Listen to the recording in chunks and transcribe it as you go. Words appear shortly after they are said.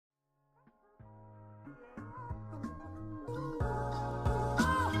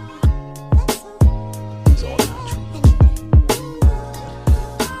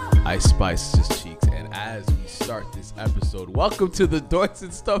Ice Spice just cheeks. And as we start this episode, welcome to the Dorks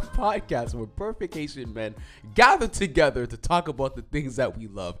and Stuff podcast, where perfect Haitian men gather together to talk about the things that we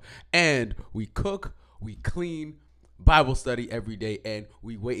love. And we cook, we clean, Bible study every day, and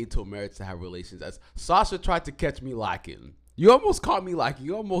we wait until marriage to have relations. As Sasha tried to catch me lacking. You almost caught me lacking.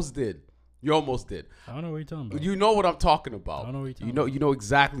 You almost did. You almost did. I don't know what you're talking about. You know what I'm talking about. I don't know what you're talking about. You know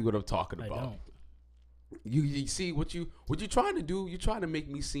exactly what I'm talking about. I don't. You see what you trying to do? You're trying to make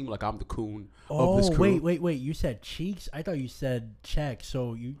me seem like I'm the coon Oh, of this crew. wait. You said cheeks? I thought you said check.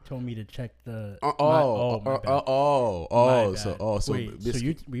 So you told me to check the. My bad. Wait, so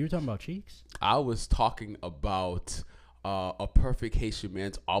were you talking about cheeks? I was talking about a perfect Haitian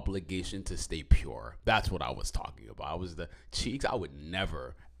man's obligation to stay pure. That's what I was talking about. I was the cheeks. I would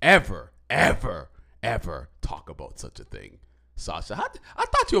never, ever talk about such a thing. Sasha, I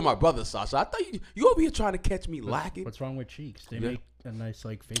thought you were my brother, Sasha. I thought you over here trying to catch me lacking. What's wrong with cheeks? They make a nice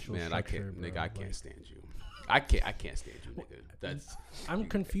like facial structure. I can't, bro. nigga. I can't stand you. I can't stand you, nigga. I'm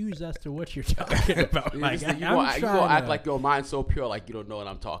confused as to what you're talking about. Like, you gonna act like your mind's so pure, like you don't know what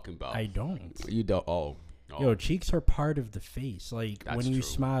I'm talking about. I don't. You don't. Oh. Yo, cheeks are part of the face. Like That's when you true.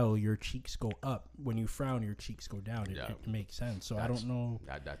 Smile, your cheeks go up. When you frown, your cheeks go down. It makes sense. So I don't know.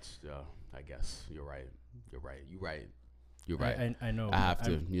 That's. I guess you're right. You're right. I know. I have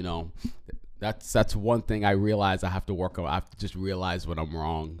to. That's one thing I realize I have to work on. I have to just realize when I'm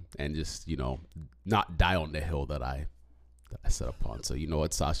wrong and just not die on the hill that I set upon. So you know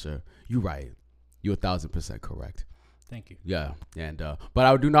what, Sasha, you're right. You're 1,000% correct. Thank you. Yeah, and but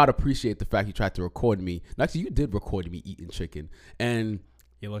I do not appreciate the fact you tried to record me. Actually, you did record me eating chicken, and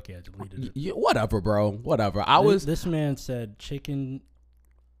You're lucky I deleted it. Whatever, bro. Whatever. This man said chicken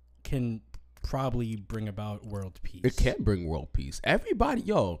can probably bring about world peace. It can bring world peace.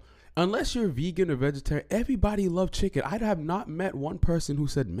 Everybody, unless you're vegan or vegetarian, everybody loves chicken. I have not met one person who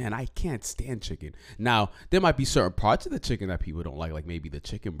said, man, I can't stand chicken. Now, there might be certain parts of the chicken that people don't like maybe the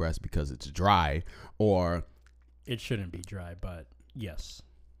chicken breast because it's dry, or it shouldn't be dry, but yes.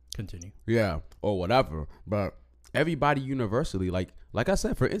 Continue. Yeah, or whatever. But everybody universally, like I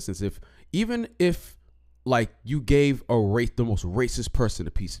said, for instance, even if like you gave the most racist person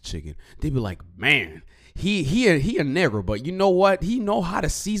a piece of chicken, they'd be like, man, he a nigger, but you know what? He know how to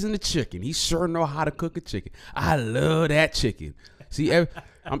season the chicken. He sure know how to cook a chicken. I love that chicken. See,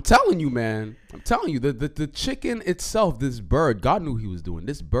 I'm telling you, man. I'm telling you, the chicken itself, this bird, God knew he was doing.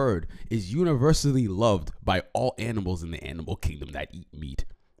 This bird is universally loved by all animals in the animal kingdom that eat meat.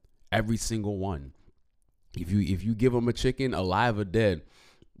 Every single one. If you give them a chicken, alive or dead,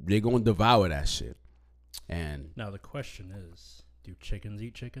 they're gonna devour that shit. And now the question is, do chickens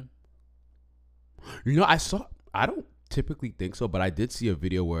eat chicken? I don't typically think so, but I did see a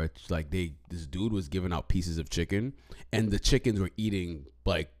video where it's like this dude was giving out pieces of chicken, and the chickens were eating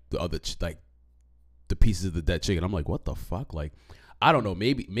like the other the pieces of the dead chicken. I'm like, what the fuck? Like, I don't know.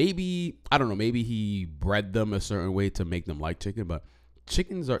 Maybe I don't know. Maybe he bred them a certain way to make them like chicken, but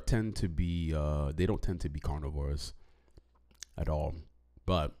chickens tend to be they don't tend to be carnivores at all.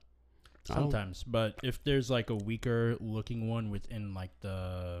 But sometimes, but if there's like a weaker looking one within like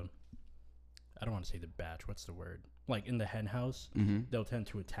I don't want to say the batch. What's the word? Like in the hen house, they'll tend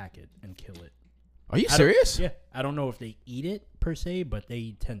to attack it and kill it. Are you serious? Yeah. I don't know if they eat it per se, but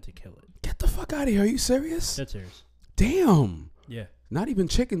they tend to kill it. Get the fuck out of here. Are you serious? That's serious. Damn. Yeah. Not even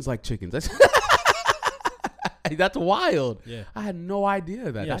chickens like chickens. That's wild. Yeah. I had no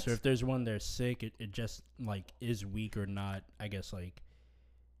idea that. Yeah, so if there's one that's sick, it just like is weak or not, I guess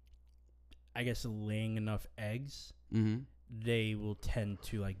laying enough eggs, they will tend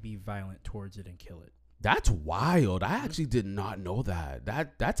to like be violent towards it and kill it. That's wild. I actually did not know that.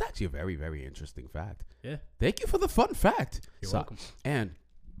 That's actually a very, very interesting fact. Yeah. Thank you for the fun fact. You're welcome. And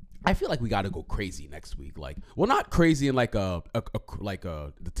I feel like we got to go crazy next week. Like, well, not crazy in like the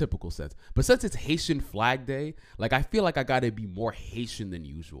typical sense, but since it's Haitian Flag Day, like I feel like I got to be more Haitian than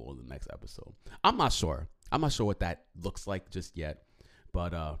usual in the next episode. I'm not sure what that looks like just yet,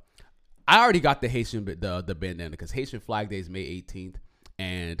 but I already got the Haitian the bandana because Haitian Flag Day is May 18th,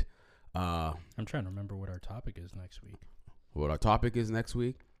 and I'm trying to remember what our topic is next week. What our topic is next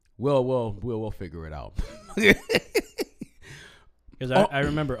week? We'll figure it out. Because I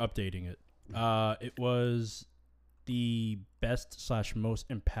remember updating it. It was the best / most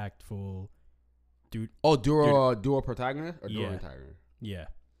impactful dude. Oh, duo protagonist or duo Yeah. antagonist? Yeah.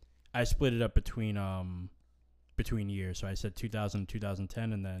 I split it up between years. So I said 2000,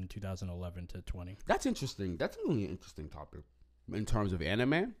 2010, and then 2011 to 20. That's interesting. That's really an interesting topic in terms of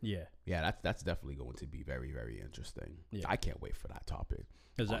anime. Yeah. Yeah, that's definitely going to be very, very interesting. Yeah. I can't wait for that topic.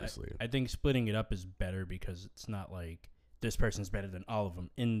 Because honestly, I think splitting it up is better because it's not like this person's better than all of them.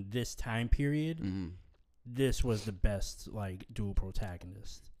 In this time period, this was the best like dual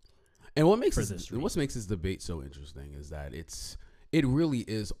protagonist. And what makes this debate so interesting is that it really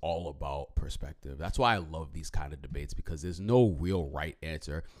is all about perspective. That's why I love these kind of debates, because there's no real right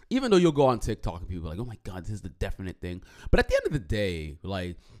answer. Even though you'll go on TikTok and people are like, oh my God, this is the definite thing. But at the end of the day,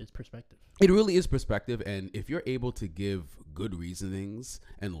 like, it's perspective. It really is perspective. And if you're able to give good reasonings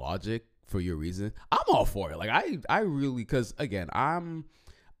and logic for your reason, I'm all for it. Like I really, because again, I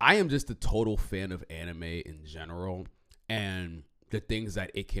am just a total fan of anime in general and the things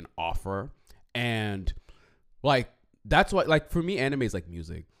that it can offer. And like, that's why, like, for me, anime is like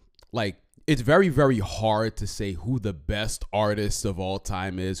music. Like, it's very, very hard to say who the best artist of all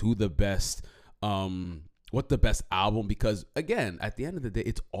time is, who the best, what the best album, because again, at the end of the day,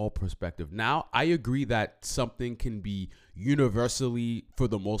 it's all perspective. Now, I agree that something can be universally, for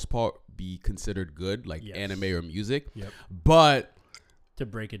the most part, be considered good, like anime or music. Yep. But to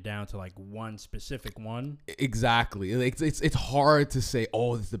break it down to like one specific one, exactly, like, it's hard to say,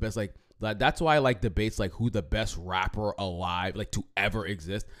 oh, this is the best. Like, that's why I like debates like who the best rapper alive, like, to ever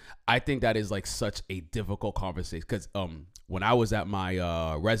exist. I think that is like such a difficult conversation, because when I was at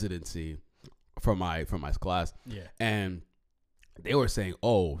my residency for my class, and they were saying,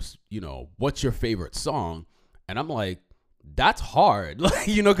 oh, you know, what's your favorite song? And I'm like, that's hard, like,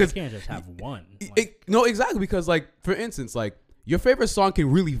 you know, because you can't just have one. No, exactly, because like, for instance, like, your favorite song can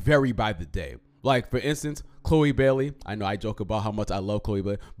really vary by the day. Like, for instance, Chloe Bailey. I know I joke about how much I love Chloe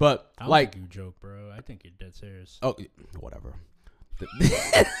Bailey, but I don't like, think you joke, bro. I think you're dead serious. Oh, whatever.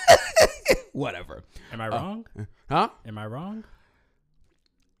 Whatever. Am I wrong? Huh? Am I wrong?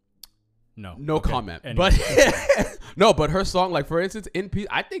 No. No Okay. comment. Anyway. But no, but her song, like, for instance, In Peace,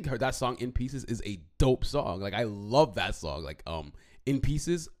 I think that song In Pieces is a dope song. Like, I love that song. Like, In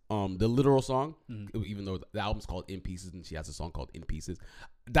Pieces, the literal song, even though the album's called In Pieces and she has a song called In Pieces.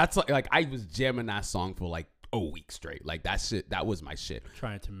 That's like I was jamming that song for like a week straight. Like, that was my shit.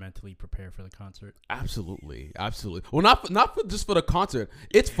 Trying to mentally prepare for the concert. Absolutely. Well, not just for the concert.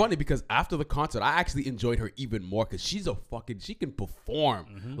 It's funny because after the concert, I actually enjoyed her even more, because she can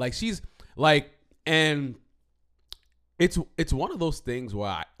perform. Like, she's like, and it's one of those things where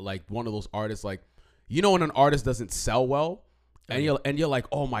I like one of those artists, like, you know, when an artist doesn't sell well, and you're like,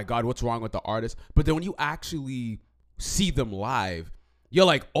 oh my God, what's wrong with the artist? But then when you actually see them live, you're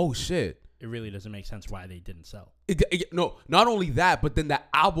like, oh shit. It really doesn't make sense why they didn't sell. No, not only that, but then the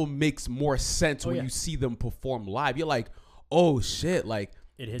album makes more sense when you see them perform live. You're like, oh shit, like,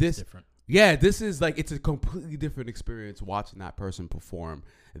 it hits different. Yeah, this is like, it's a completely different experience watching that person perform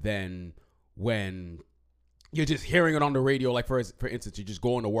than when you're just hearing it on the radio. Like, for instance, you're just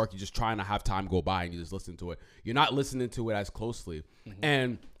going to work, you're just trying to have time go by and you just listen to it. You're not listening to it as closely.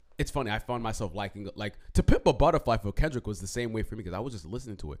 And it's funny, I found myself liking, like, To Pimp a Butterfly for Kendrick was the same way for me, because I was just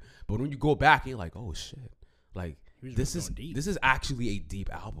listening to it. But when you go back, you're like, oh shit, like, this is actually a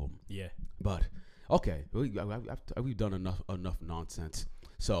deep album. Yeah. But okay, we've done enough nonsense.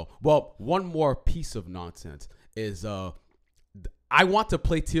 So, well, one more piece of nonsense is I want to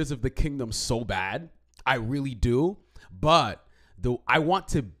play Tears of the Kingdom so bad. I really do, but I want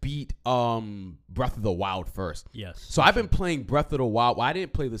to beat Breath of the Wild first. Yes. So I've been playing Breath of the Wild. Well, I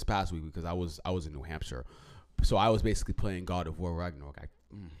didn't play this past week because I was in New Hampshire, so I was basically playing God of War Ragnarok.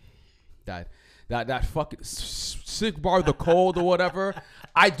 That fucking Sigmar the Cold or whatever.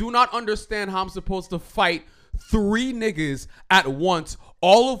 I do not understand how I'm supposed to fight 3 niggas at once,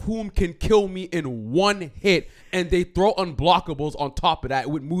 all of whom can kill me in one hit, and they throw unblockables on top of that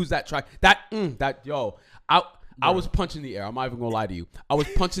with moves that try I was punching the air. I'm not even gonna lie to you. I was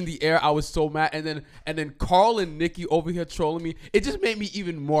punching the air. I was so mad, and then Carl and Nikki over here trolling me. It just made me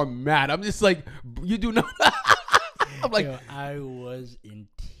even more mad. I'm just like, you do not. I'm like, yo, I was in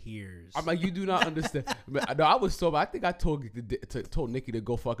tears. I'm like, you do not understand. No, I was so mad. I think I told Nikki to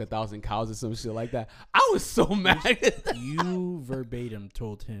go fuck 1,000 cows or some shit like that. I was so mad. You verbatim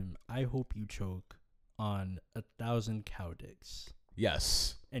told him, I hope you choke on 1,000 cow dicks.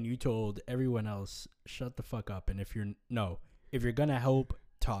 Yes. And you told everyone else, shut the fuck up. And if you're gonna help,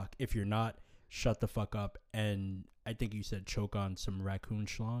 talk. If you're not, shut the fuck up. And I think you said choke on some raccoon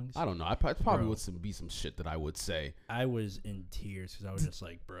schlongs. I don't know. I probably would be some shit that I would say. I was in tears because I was just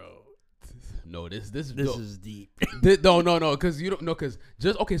like, bro. No, this is deep. No, because you don't know. Because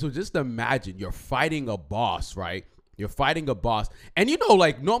so just imagine you're fighting a boss, right? You're fighting a boss, and you know,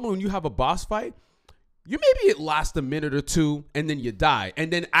 like, normally when you have a boss fight, you maybe it lasts a minute or two and then you die.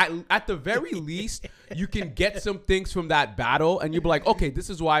 And then at the very least, you can get some things from that battle and you'll be like, okay, this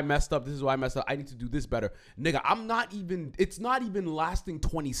is why I messed up. This is why I messed up. I need to do this better. Nigga, it's not even lasting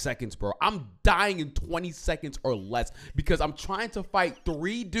 20 seconds, bro. I'm dying in 20 seconds or less because I'm trying to fight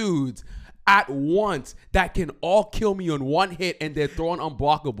 3 dudes at once that can all kill me on one hit and they're throwing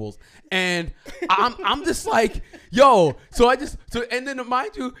unblockables. And I'm just like, yo, and then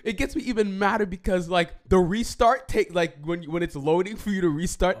mind you, it gets me even madder because like the restart when it's loading for you to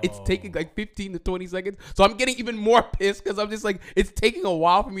restart, it's taking like 15 to 20 seconds. So I'm getting even more pissed because I'm just like, it's taking a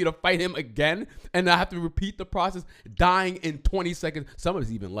while for me to fight him again. And I have to repeat the process, dying in 20 seconds. Some of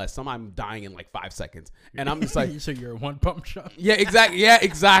it's even less. Some I'm dying in like 5 seconds. And I'm just like, so you're a one pump shot. Yeah, exactly. Yeah,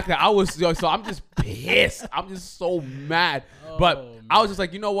 exactly. So I'm just pissed. I'm just so mad. But I was just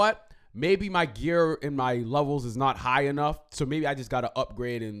like, you know what? Maybe my gear and my levels is not high enough. So maybe I just got to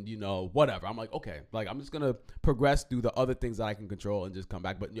upgrade and, whatever. I'm like, okay, like I'm just going to progress through the other things that I can control and just come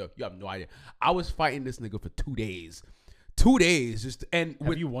back. But you have no idea. I was fighting this nigga for 2 days. 2 days.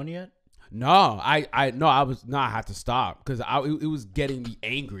 Have you won yet? No, I had to stop because it was getting me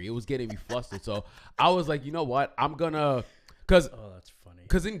angry. It was getting me flustered. So I was like, you know what? I'm gonna, that's funny.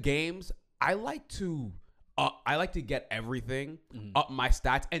 Because in games, I like to get everything up my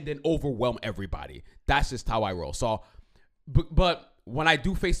stats and then overwhelm everybody. That's just how I roll. So, but when I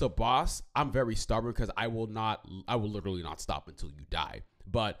do face a boss, I'm very stubborn because I will literally not stop until you die.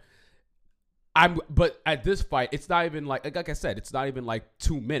 But at this fight, it's not even like I said, it's not even like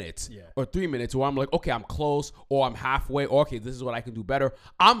 2 minutes or 3 minutes where I'm like, okay, I'm close or I'm halfway. Or, okay, this is what I can do better.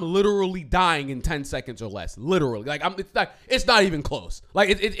 I'm literally dying in 10 seconds or less. Literally, like it's not even close. Like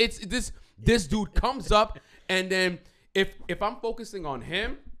it's this dude comes up and then if I'm focusing on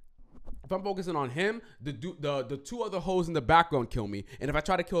him. If I'm focusing on him, the 2 other hoes in the background kill me. And if I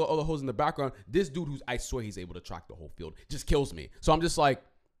try to kill the other hoes in the background, this dude I swear he's able to track the whole field just kills me. So I'm just like,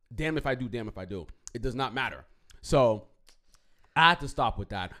 damn if I do, damn if I do. It does not matter. So I had to stop with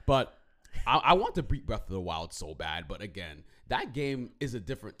that. But I want to beat Breath of the Wild so bad. But again, that game is a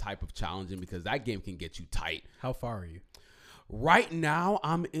different type of challenging because that game can get you tight. How far are you? Right now,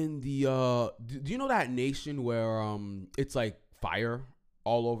 I'm in the... do you know that nation where it's like fire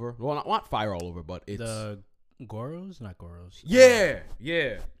all over? Well, not fire all over, but it's... The Goros? Not Goros. Yeah.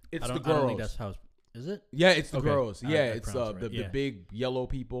 It's the Goros. I don't think that's how... Is it? Yeah, it's the okay. Goros. Yeah, it's the big yellow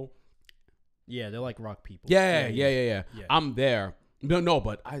people. Yeah, they're like rock people. Yeah. I'm there. No,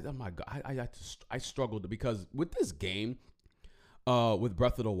 but oh my God, I struggled because with this game, with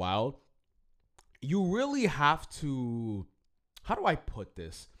Breath of the Wild, you really have to. How do I put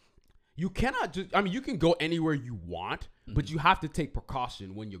this? You cannot just. I mean, you can go anywhere you want, but you have to take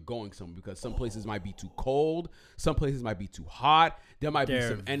precaution when you're going somewhere because some places might be too cold, some places might be too hot. There might be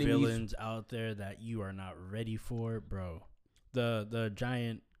some enemies, villains out there that you are not ready for, bro. The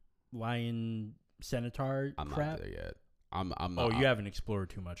giant lion centaur I'm crap. not there yet. I'm not. Oh, you haven't explored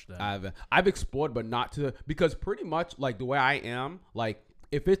too much then. I've explored, but not because pretty much like the way I am, like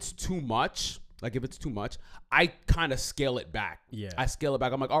if it's too much, I kind of scale it back. Yeah. I scale it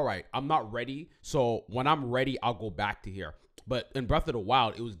back. I'm like, all right, I'm not ready. So when I'm ready, I'll go back to here. But in Breath of the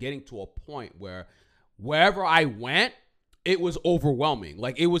Wild, it was getting to a point where wherever I went, it was overwhelming.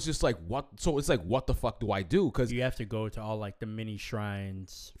 Like it was just like what? So it's like what the fuck do I do? Because you have to go to all like the mini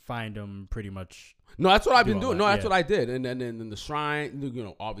shrines, find them pretty much. No, that's what I've been doing. No, that's what I did. And then the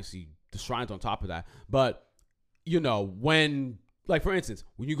shrine, obviously the shrine's on top of that. But when. Like, for instance,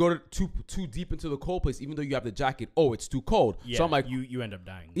 when you go too deep into the cold place, even though you have the jacket, it's too cold. Yeah, so I'm like, you end up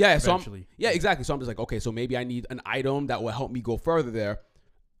dying. Yeah, eventually. Exactly. So I'm just like, okay, so maybe I need an item that will help me go further there.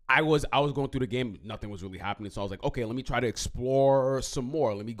 I was going through the game, nothing was really happening. So I was like, okay, let me try to explore some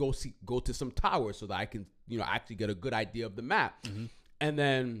more. Let me go to some towers so that I can, actually get a good idea of the map. Mm-hmm. And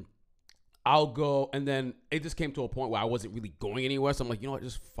then I'll go, and then it just came to a point where I wasn't really going anywhere. So I'm like, you know what,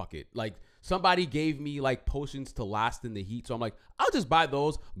 just fuck it. Like, somebody gave me like potions to last in the heat. So I'm like, I'll just buy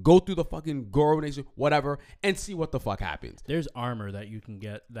those, go through the fucking Goro Nation, whatever, and see what the fuck happens. There's armor that you can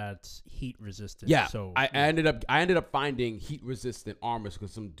get that's heat resistant. Yeah. So I ended up finding heat resistant armor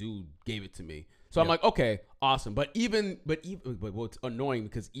because some dude gave it to me. So I'm like, okay, awesome. But what's annoying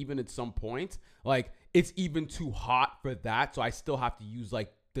because even at some point, like it's even too hot for that. So I still have to use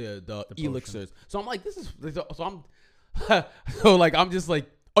like the elixirs. Potion. So I'm like, I'm just like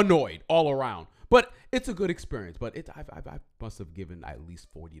annoyed all around. But it's a good experience. But I must have given at least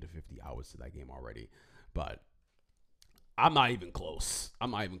 40 to 50 hours to that game already. But I'm not even close.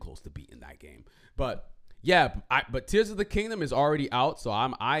 I'm not even close to beating that game. But yeah, but Tears of the Kingdom is already out. So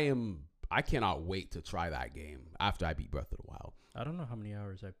I cannot wait to try that game after I beat Breath of the Wild. I don't know how many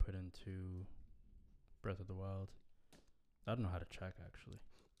hours I put into Breath of the Wild. I don't know how to check actually.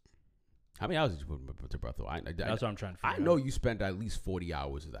 How many hours did you put to Breath of the Wild? That's what I'm trying to figure out. I know you spent at least 40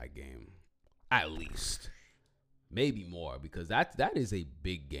 hours of that game. At least. Maybe more, because that is a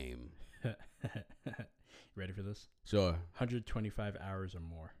big game. Ready for this? Sure. 125 hours or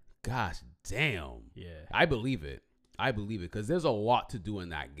more. Gosh damn. Yeah. I believe it. Because there's a lot to do in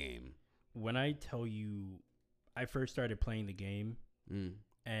that game. When I tell you, I first started playing the game,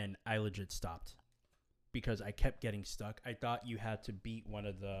 and I legit stopped because I kept getting stuck. I thought you had to beat one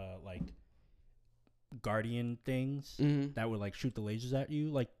of the like guardian things that would like shoot the lasers at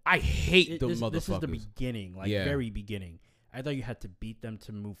you. Like I hate the motherfuckers. This is the beginning, like very beginning. I thought you had to beat them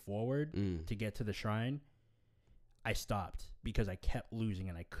to move forward to get to the shrine. I stopped because I kept losing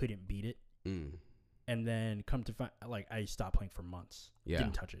and I couldn't beat it. And then come to find, like, I stopped playing for months. Yeah.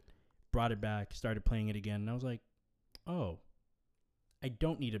 Didn't touch it. Brought it back, started playing it again, and I was like, oh, I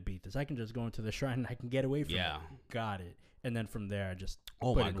don't need to beat this. I can just go into the shrine and I can get away from it. Got it. And then from there, I just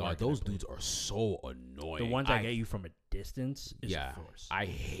oh my god, those dudes are so annoying. The ones that get you from a distance is force. I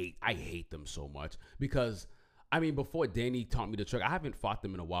hate them so much because I mean, before Danny taught me the trick, I haven't fought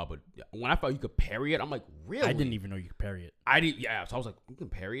them in a while, but when I thought you could parry it, I'm like, really? I didn't even know you could parry it. I did, yeah. So I was like, you can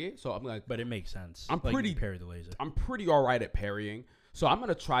parry it? So I'm like, but it makes sense. I'm like pretty parry the laser. I'm pretty all right at parrying, so I'm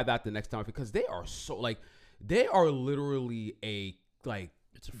gonna try that the next time because they are so like, they are literally a like.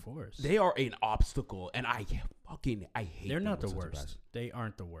 It's a force. They are an obstacle, and I hate. They're not the worst. They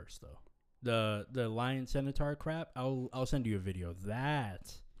aren't the worst though. The lion centaur crap. I'll send you a video.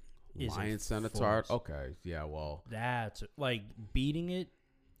 That is lion centaur. Okay, yeah. Well, that's like beating it.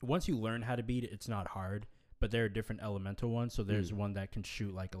 Once you learn how to beat it, it's not hard. But there are different elemental ones. So there's one that can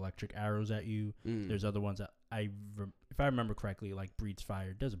shoot like electric arrows at you. There's other ones that if I remember correctly, like breathes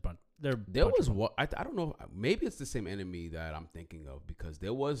fire. There's a bunch. There was what I don't know. Maybe it's the same enemy that I'm thinking of because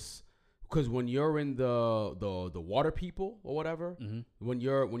when you're in the water people or whatever, when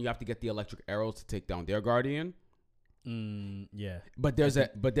you have to get the electric arrows to take down their guardian. Yeah. But there's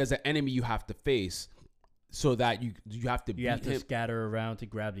an enemy you have to face. So that you have to have to scatter around to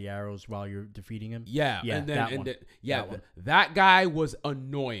grab the arrows while you're defeating him. Yeah, that guy was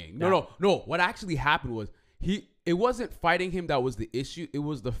annoying. No. What actually happened was it wasn't fighting him that was the issue. It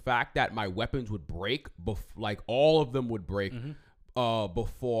was the fact that my weapons would break, like all of them would break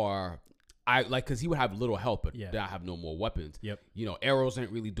before I because he would have little health, but I have no more weapons. Yep. You know, arrows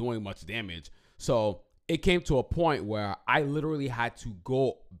ain't really doing much damage, so it came to a point where I literally had to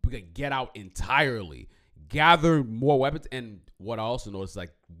go get out entirely. Gather more weapons, and what I also noticed,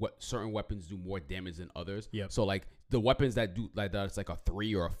 like what certain weapons do more damage than others. Yep. So like the weapons that do like that, it's like a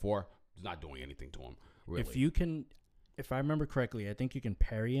 3 or a 4, it's not doing anything to him. Really. If I remember correctly, I think you can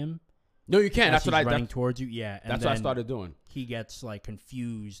parry him. No, you can't. That's what I running towards you. Yeah, and that's what I started doing. He gets like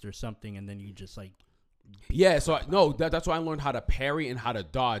confused or something, and then you just like. Yeah, so that's why I learned how to parry and how to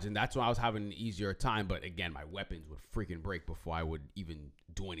dodge, and that's why I was having an easier time. But again, my weapons would freaking break before I would even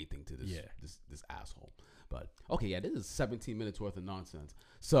do anything to this asshole. But okay, yeah, this is 17 minutes worth of nonsense.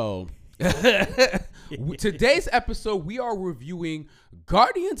 So today's episode, we are reviewing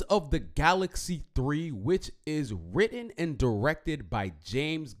Guardians of the Galaxy 3, which is written and directed by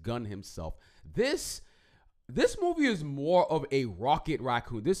James Gunn himself. This movie is more of a Rocket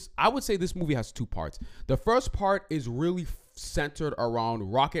Raccoon. I would say this movie has 2 parts. The first part is really centered around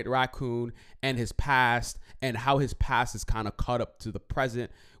Rocket Raccoon and his past and how his past is kind of caught up to the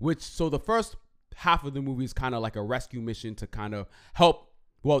present, so the first half of the movie is kind of like a rescue mission to kind of help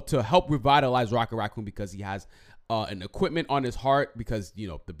revitalize Rocket Raccoon because he has an equipment on his heart because, you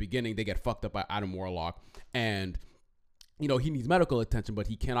know, the beginning they get fucked up by Adam Warlock and, you know, he needs medical attention, but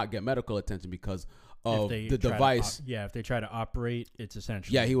he cannot get medical attention because of the device. If they try to operate, it's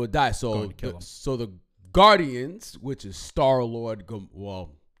essentially. Yeah, he will die. So the Guardians, which is Star-Lord,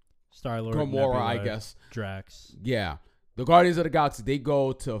 Star-Lord, Gamora, Nebula, I guess. Drax. Yeah. The Guardians of the Galaxy, they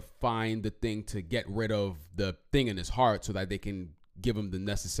go to find the thing to get rid of the thing in his heart so that they can give him the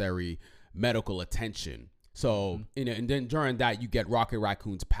necessary medical attention. So, and then during that, you get Rocket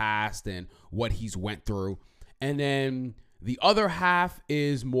Raccoon's past and what he's went through. And then the other half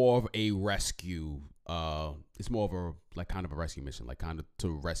is more of a rescue. It's more of a, like, kind of a rescue mission, like kind of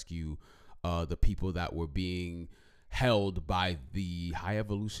to rescue the people that were being held by the High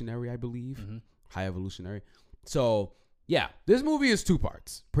Evolutionary, I believe. High Evolutionary. So, yeah, this movie is 2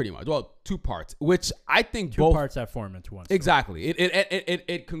 parts, pretty much. Well, 2 parts, which I think two parts that form into one story. Exactly.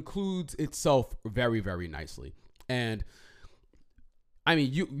 It concludes itself very, very nicely. And I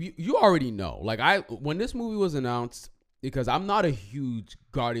mean, you already know. Like when this movie was announced, because I'm not a huge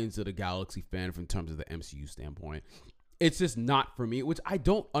Guardians of the Galaxy fan from terms of the MCU standpoint. It's just not for me, which I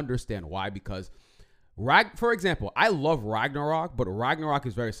don't understand why, because For example, I love Ragnarok, but Ragnarok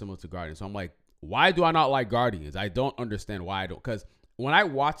is very similar to Guardians. So I'm like, why do I not like Guardians? I don't understand why I don't. Because when I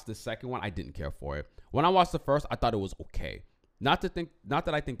watched the second one, I didn't care for it. When I watched the first, I thought it was okay. Not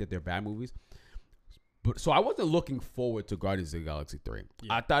that I think that they're bad movies, but so I wasn't looking forward to Guardians of the Galaxy 3.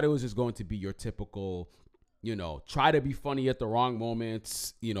 Yeah. I thought it was just going to be your typical, try to be funny at the wrong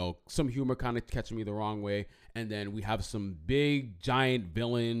moments, some humor kind of catching me the wrong way, and then we have some big giant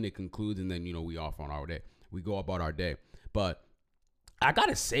villain. It concludes, and then we off on our day. We go about our day. But I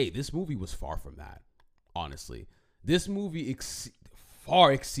gotta say, this movie was far from that. Honestly, this movie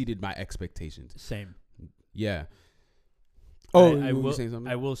far exceeded my expectations. Same. Yeah. Oh, I will say something?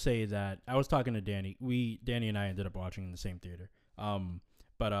 I will say that I was talking to Danny. Danny and I ended up watching in the same theater.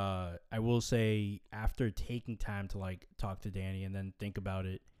 But I will say, after taking time to like talk to Danny and then think about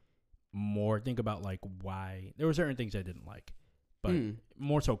it more, think about like why there were certain things I didn't like, but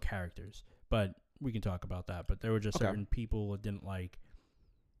more so characters. But we can talk about that. But there were just certain people I didn't like,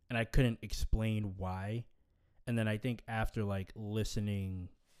 and I couldn't explain why. And then I think after like listening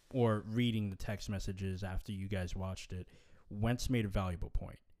or reading the text messages after you guys watched it, Wentz made a valuable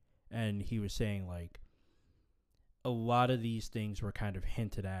point, and he was saying like a lot of these things were kind of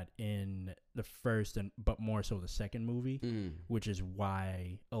hinted at in the first but more so the second movie, which is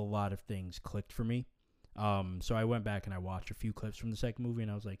why a lot of things clicked for me. So I went back and I watched a few clips from the second movie,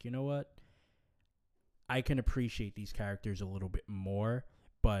 and I was like, you know what? I can appreciate these characters a little bit more,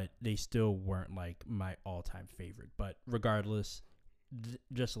 but they still weren't like my all-time favorite. But regardless,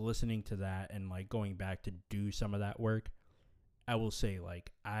 just listening to that and like going back to do some of that work, I will say,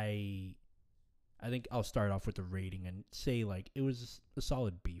 like, I think I'll start off with the rating and say, like, it was a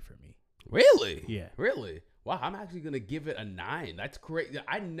solid B for me. Really? Yeah. Really? Wow, I'm actually going to give it a 9. That's crazy.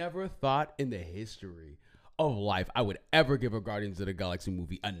 I never thought in the history of life I would ever give a Guardians of the Galaxy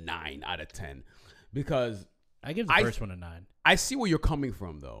movie a 9 out of 10. Because I give the first one a 9. I see where you're coming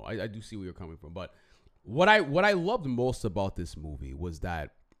from, though. I do see where you're coming from. But what I loved most about this movie was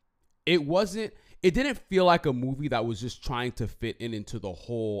that it didn't feel like a movie that was just trying to fit into the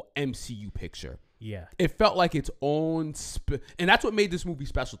whole MCU picture. Yeah. It felt like its own and that's what made this movie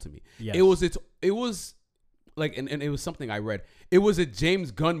special to me. Yes. It was like, and it was something I read. It was a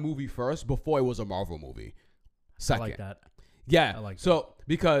James Gunn movie first before it was a Marvel movie. Second. I like that. Yeah. I like that. So,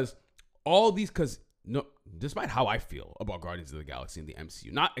 because despite how I feel about Guardians of the Galaxy and the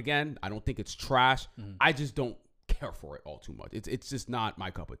MCU, I don't think it's trash. Mm-hmm. I just don't care for it all too much. It's just not my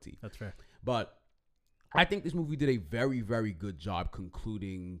cup of tea. That's fair. But I think this movie did a very, very good job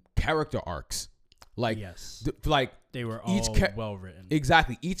concluding character arcs. Like, yes, they were all well written.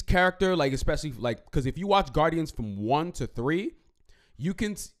 Exactly. Each character, like, especially like, because if you watch Guardians from 1 to 3, you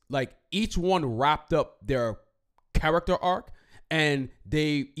can like each one wrapped up their character arc, and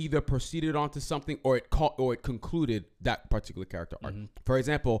they either proceeded onto something or it concluded that particular character arc. Mm-hmm. For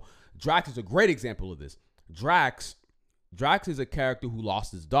example, Drax is a great example of this. Drax is a character who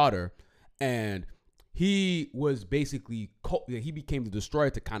lost his daughter, and he was basically he became the Destroyer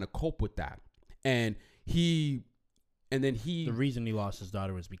to kind of cope with that. And the reason he lost his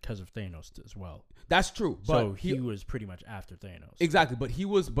daughter was because of Thanos as well. That's true. But so he was pretty much after Thanos. Exactly. But he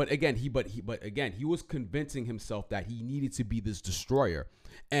was convincing himself that he needed to be this Destroyer.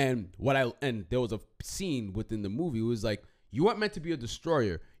 And there was a scene within the movie. It was like, you weren't meant to be a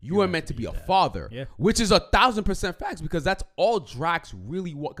Destroyer. You were meant to be a father. Yeah. Which is 1,000% facts, because that's all Drax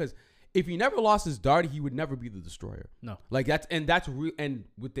really was. Because if he never lost his daughter, he would never be the Destroyer. No. Like that's real. And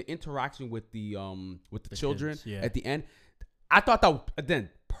with the interaction with the children kids, at the end, I thought that then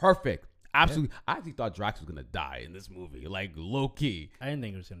perfect. Absolutely. Yeah. I actually thought Drax was gonna die in this movie, like low key. I didn't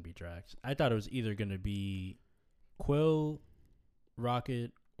think it was gonna be Drax. I thought it was either gonna be Quill,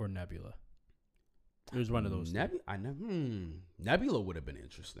 Rocket, or Nebula. It was one of those. Nebula would have been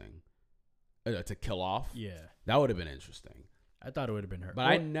interesting to kill off. Yeah, that would have been interesting. I thought it would have been her,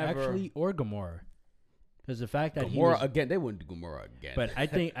 but or Gamora, because the fact that they wouldn't do Gamora again. But I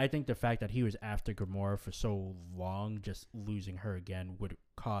think the fact that he was after Gamora for so long, just losing her again would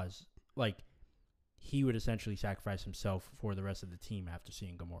cause, like, he would essentially sacrifice himself for the rest of the team after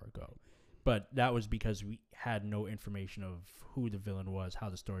seeing Gamora go. But that was because we had no information of who the villain was, how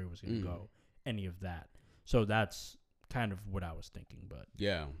the story was going to go, any of that. So that's kind of what I was thinking. But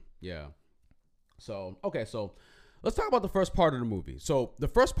yeah. So let's talk about the first part of the movie. So the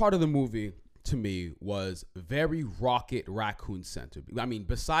first part of the movie, to me, was very Rocket Raccoon centered. I mean,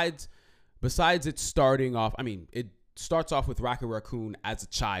 besides it starting off, it starts off with Rocket Raccoon as a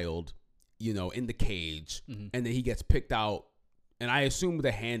child, in the cage, and then he gets picked out and I assume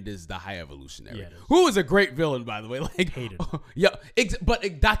the Hand is the High Evolutionary, Yeah, it is. who is a great villain, by the way. Like, Hated. yeah, but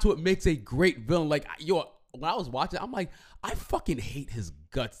that's what makes a great villain. Like, when I was watching, I'm like, I fucking hate his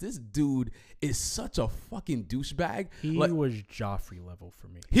guts. This dude is such a fucking douchebag. He Like, was Joffrey level for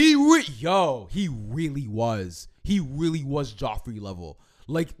me. he really was. He really was Joffrey level.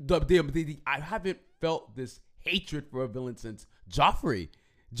 Like I haven't felt this hatred for a villain since Joffrey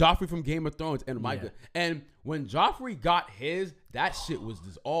from Game of Thrones. And my God. And when Joffrey got his, that shit was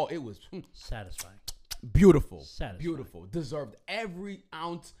just it was Satisfying. beautiful. Satisfying. Beautiful. Deserved every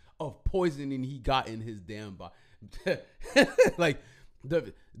ounce of poisoning he got in his damn body. Like,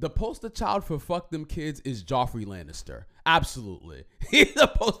 the poster child for fuck them kids is Joffrey Lannister. Absolutely. He's the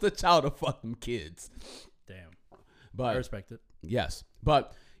poster child of fuck them kids. Damn. But I respect it. yes.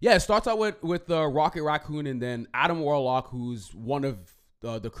 But yeah, it starts out with Rocket Raccoon, and then Adam Warlock, who's one of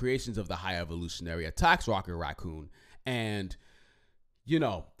the creations of the High Evolutionary, attacks Rocket Raccoon, and you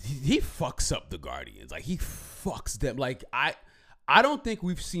know, he fucks up the Guardians. Like, he fucks them. Like, I don't think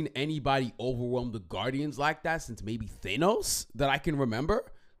we've seen anybody overwhelm the Guardians like that since maybe Thanos that I can remember.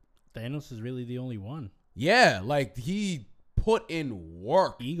 Thanos is really the only one. Yeah, like, he put in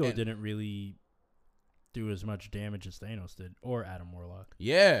work. Ego didn't really do as much damage as Thanos did, or Adam Warlock.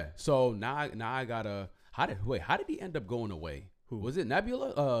 Yeah. So now I gotta. How did he end up going away? Who was it?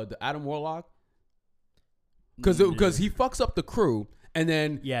 Nebula? The Adam Warlock? Because he fucks up the crew, and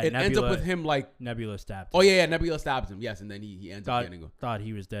then it ends up with him like Nebula stabbed him. Oh yeah, Nebula stabs him. Yes, and then he ends up getting. Thought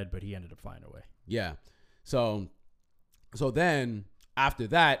he was dead, but he ended up finding a way. Yeah. So then after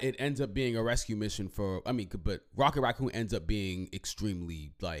that, it ends up being a rescue mission but Rocket Raccoon ends up being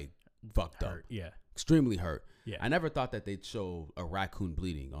extremely like fucked up. Yeah. Extremely hurt. Yeah. I never thought that they'd show a raccoon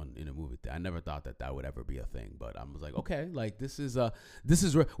bleeding in a movie. I never thought that would ever be a thing. But I was like, okay, like this is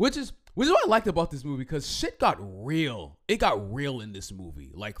real. Which is what I liked about this movie, because shit got real. It got real in this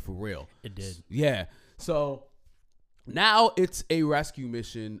movie, like for real. It did. Yeah. So now it's a rescue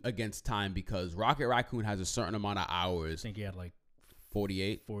mission against time, because Rocket Raccoon has a certain amount of hours. I think he had like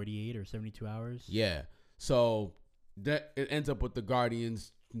 48 or 72 hours. Yeah. So that it ends up with the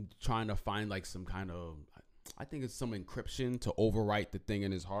Guardians trying to find like some kind of, I think it's some encryption to overwrite the thing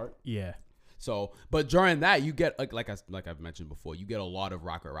in his heart. Yeah. So, but during that, you get like I've mentioned before, you get a lot of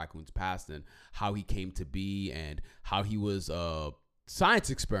Rocket Raccoon's past and how he came to be, and how he was a science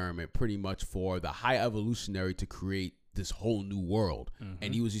experiment pretty much for the High Evolutionary to create this whole new world. Mm-hmm.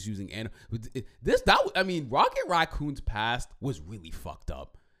 And he was just using Rocket Raccoon's past was really fucked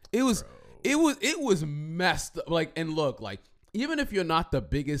up. It was messed up. Like, and look, like, even if you're not the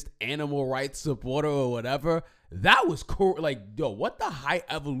biggest animal rights supporter or whatever, that was cool. Like, yo, what the High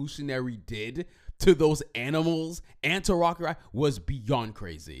Evolutionary did to those animals and to Rocket was beyond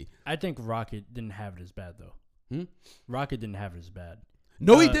crazy. I think Rocket didn't have it as bad, though. Rocket didn't have it as bad.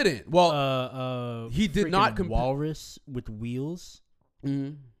 No, he didn't. Well, he did not. Walrus with wheels.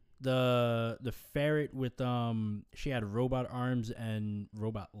 Mm-hmm. The ferret with she had robot arms and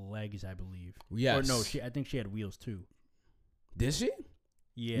robot legs, I believe. Yes. Or no, I think she had wheels too. Did she?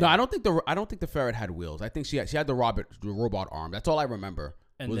 Yeah. No, I don't think the ferret had wheels. I think she had the robot arm. That's all I remember.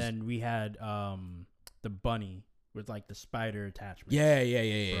 And then we had the bunny with like the spider attachment.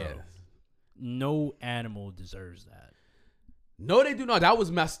 Yeah. Bro, no animal deserves that. No, they do not. That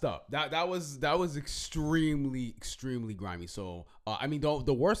was messed up. That was extremely grimy. So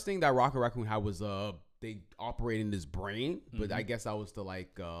the worst thing that Rocket Raccoon had was they operate in his brain, but I guess that was to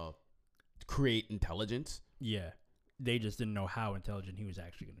like create intelligence. Yeah. They just didn't know how intelligent he was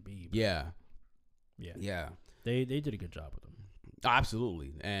actually going to be. Yeah. They did a good job with him.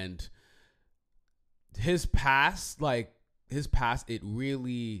 Absolutely. And his past, it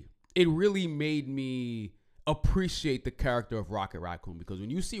really made me appreciate the character of Rocket Raccoon, because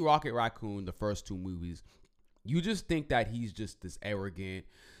when you see Rocket Raccoon, the first two movies, you just think that he's just this arrogant,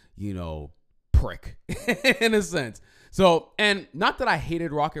 prick in a sense. So, and not that I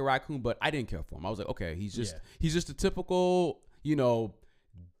hated Rocket Raccoon, but I didn't care for him. I was like, okay, he's just a typical,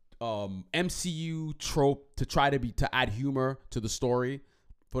 MCU trope to try to add humor to the story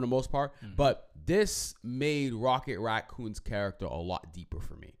for the most part. Mm-hmm. But this made Rocket Raccoon's character a lot deeper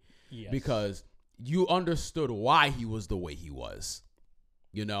for me. Yes. Because you understood why he was the way he was,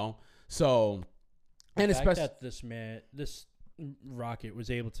 So, and the especially fact that this Rocket was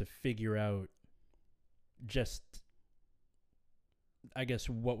able to figure out just, I guess,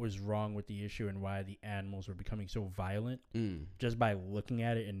 what was wrong with the issue and why the animals were becoming so violent just by looking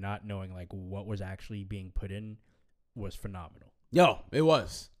at it and not knowing like what was actually being put in was phenomenal. Yo, it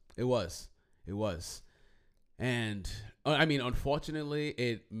was. And unfortunately,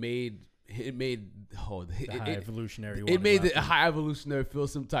 it made it made The High Evolutionary. It made the High Evolutionary feel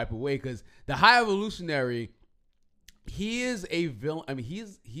some type of way, because the High Evolutionary, he is a villain. I mean,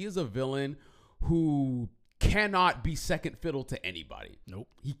 he is a villain who cannot be second fiddle to anybody. Nope,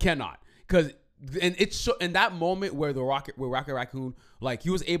 he cannot. Because and it's so, in that moment where Rocket Raccoon, like,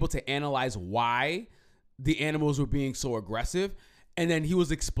 he was able to analyze why the animals were being so aggressive, and then he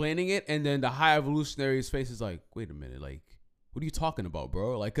was explaining it, and then the High Evolutionary's face is like, wait a minute, like, what are you talking about,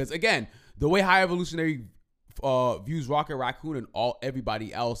 bro? Like, because again, the way High Evolutionary views Rocket Raccoon and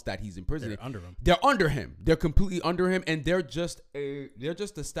everybody else that he's imprisoning, they're under him. They're completely under him, and they're just a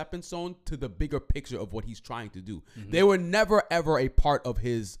stepping stone to the bigger picture of what he's trying to do. Mm-hmm. They were never ever a part of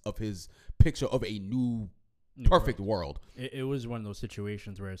his picture of a new perfect world. It was one of those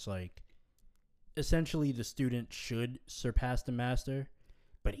situations where it's like, essentially the student should surpass the master,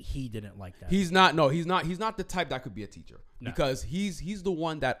 but he didn't like that. He's not the type that could be a teacher. No. Because he's the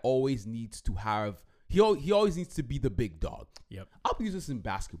one that always needs to have, he always needs to be the big dog. Yep. I'll use this in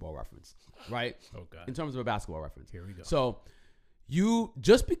basketball reference, right? Oh God. In terms of a basketball reference. Here we go. So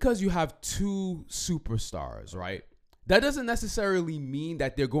just because you have two superstars, right? That doesn't necessarily mean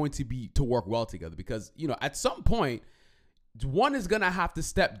that they're going to work well together, because, you know, at some point, one is going to have to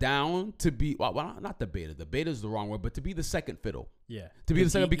step down to be, well, not the beta. The beta is the wrong word, but to be the second fiddle. Yeah. To be the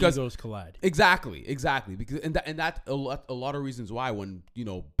second, because egos collide. Exactly. Because, and that a lot of reasons why, when, you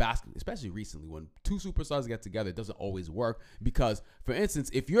know, especially recently, when two superstars get together, it doesn't always work. Because, for instance,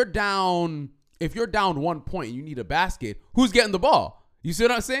 if you're down 1 point and you need a basket, who's getting the ball? You see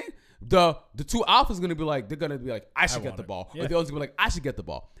what I'm saying? The two alphas they're gonna be like, I should get the ball. Yeah. Or the others gonna be like, I should get the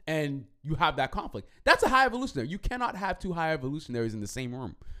ball. And you have that conflict. That's a High Evolutionary. You cannot have two High Evolutionaries in the same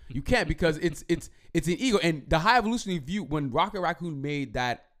room. You can't, because it's an ego. And the High Evolutionary view, when Rocket Raccoon made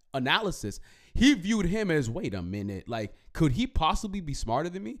that analysis, he viewed him as, wait a minute, like, could he possibly be smarter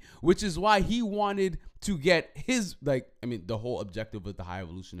than me? Which is why he wanted to get his, like, I mean, the whole objective of the High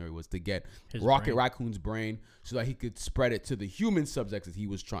Evolutionary was to get Rocket Raccoon's brain so that he could spread it to the human subjects that he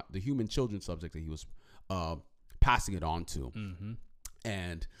was the human children subjects that he was passing it on to. Mm-hmm.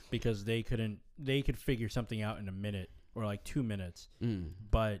 And because they could figure something out in a minute or like 2 minutes,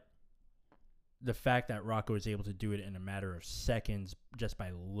 but the fact that Rocco was able to do it in a matter of seconds just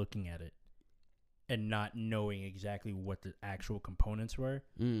by looking at it and not knowing exactly what the actual components were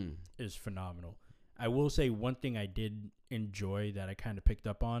is phenomenal. I will say one thing I did enjoy that I kind of picked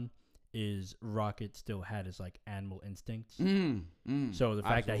up on is Rocket still had his, like, animal instincts. So the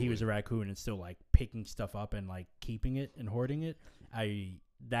fact that he was a raccoon and still, like, picking stuff up and, like, keeping it and hoarding it,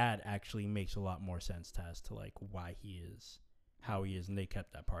 that actually makes a lot more sense as to, like, why he is how he is, and they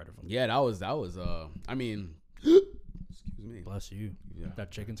kept that part of him. Yeah, that was I mean, excuse me. Bless you. Yeah.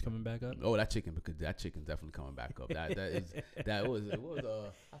 That chicken's coming back up? Oh, that chicken's definitely coming back up. That was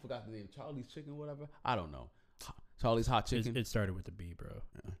I forgot the name, Charlie's Chicken, whatever. I don't know. Charlie's Hot Chicken. It started with a B, bro.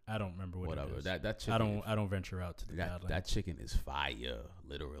 Yeah. I don't remember whatever. It is. That chicken. I don't venture out to the Badlands. That chicken is fire,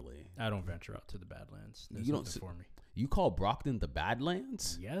 literally. I don't venture out to the Badlands. There's you don't for me. You call Brockton the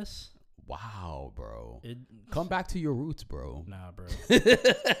Badlands? Yes. Wow, bro. Come back to your roots, bro. Nah, bro.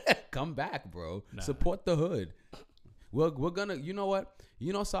 Come back, bro. Nah. Support the hood. We're gonna, you know what?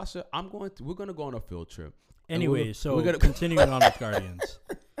 You know, Sasha, we're gonna go on a field trip. Anyway, so continuing on with Guardians.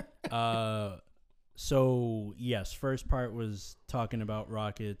 So yes, first part was talking about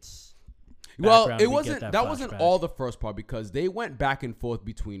Rocket's. Well, it wasn't. That wasn't all the first part, because they went back and forth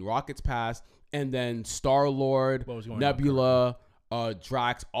between Rocket's past and then Star-Lord, Nebula,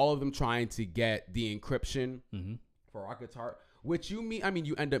 Drax, all of them trying to get the encryption for Rocket's heart. Which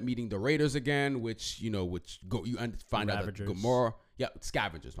you end up meeting the Raiders again, you find out that Gamora. Yeah,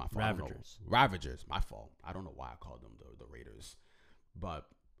 Scavengers, my fault. Ravagers, my fault. I don't know why I called them the Raiders, but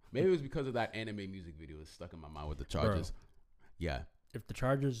maybe it was because of that anime music video that's stuck in my mind with the Chargers. Bro, yeah. If the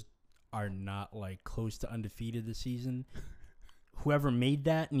Chargers are not, like, close to undefeated this season, whoever made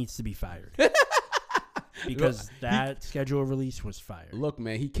that needs to be fired. Because that schedule release was fire. Look,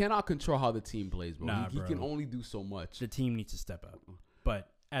 man, he cannot control how the team plays, bro. He can only do so much. The team needs to step up. But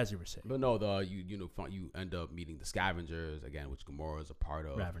as you were saying, but no, you end up meeting the Scavengers again, which Gamora is a part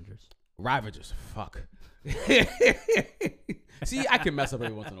of. Ravagers. Fuck. See, I can mess up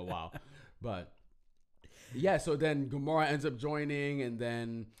every once in a while, but yeah. So then Gamora ends up joining, and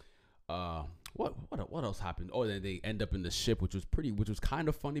then what else happened? Oh, then they end up in the ship, which was kind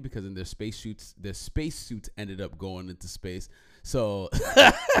of funny, because in their spacesuits ended up going into space. So,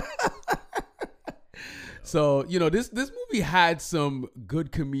 so you know, this movie had some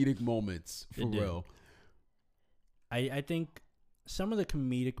good comedic moments for real. I think some of the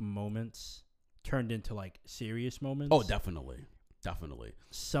comedic moments turned into, like, serious moments. Oh, definitely. Definitely.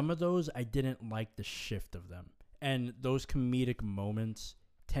 Some of those I didn't like the shift of them, and those comedic moments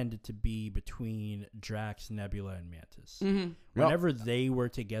tended to be between Drax, Nebula, and Mantis. Mm-hmm. Whenever they were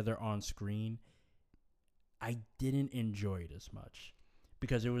together on screen, I didn't enjoy it as much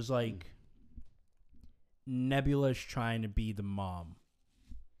because it was like Nebula's trying to be the mom,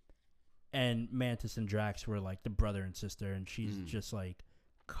 and Mantis and Drax were like the brother and sister, and she's just like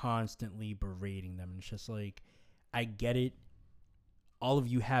constantly berating them. And it's just like, I get it. All of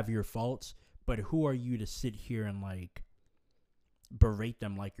you have your faults, but who are you to sit here and like berate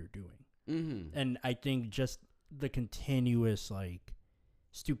them like you're doing? Mm-hmm. And I think just the continuous like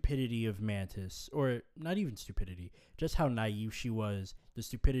stupidity of Mantis, or not even stupidity, just how naive she was, the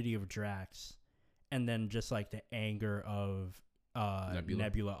stupidity of Drax, and then just like the anger of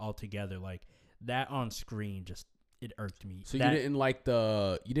Nebula altogether, like that on screen, just it irked me. So you didn't like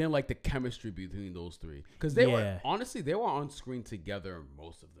the chemistry between those three, because they were on screen together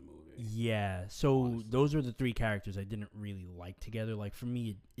most of the movie. Yeah, so those are the three characters I didn't really like together. Like for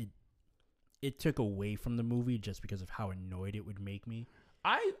me, it took away from the movie just because of how annoyed it would make me.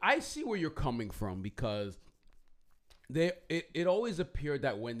 I see where you're coming from, because it always appeared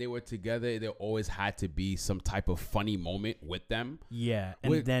that when they were together, there always had to be some type of funny moment with them. Yeah,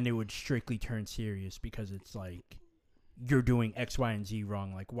 and then it would strictly turn serious because it's like, you're doing X, Y, and Z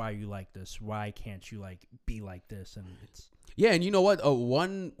wrong. Like, why are you like this? Why can't you like be like this? And it's and you know what?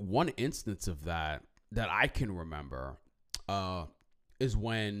 One instance of that I can remember is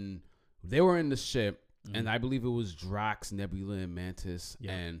when they were in the ship, and I believe it was Drax, Nebula, and Mantis,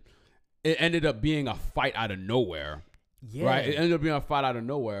 and it ended up being a fight out of nowhere. Yeah. Right? It ended up being a fight out of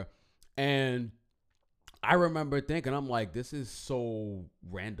nowhere. And I remember thinking, I'm like, this is so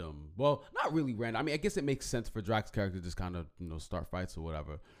random. Well, not really random. I mean, I guess it makes sense for Drax's character to just kind of, start fights or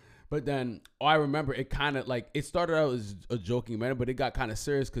whatever. But then I remember it kind of like, it started out as a joking manner, but it got kind of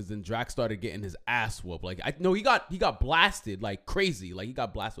serious because then Drax started getting his ass whooped. Like, he got blasted like crazy. Like, he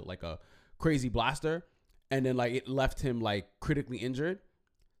got blasted with like a crazy blaster. And then like it left him like critically injured.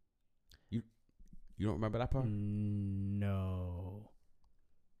 You don't remember that part? No.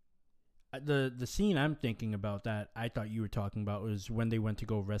 The scene I'm thinking about that I thought you were talking about was when they went to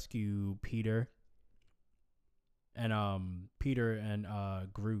go rescue Peter. And Peter and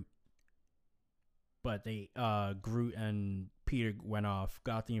Groot. But they Groot and Peter went off,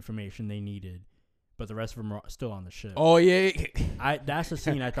 got the information they needed, but the rest of them are still on the ship. Oh yeah. That's the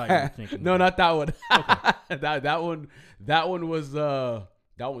scene I thought you were thinking. No, about. Not that one. Okay. that one was that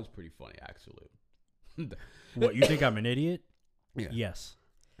one's pretty funny actually. What, you think I'm an idiot? Yeah. Yes.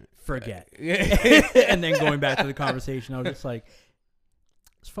 Forget. And then going back to the conversation, I was just like,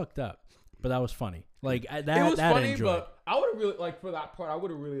 it's fucked up, but that was funny. Like that was funny, but I would have really like for that part. I would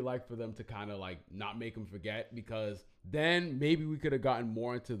have really liked for them to kind of like not make him forget, because then maybe we could have gotten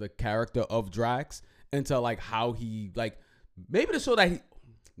more into the character of Drax, into like how he like maybe to show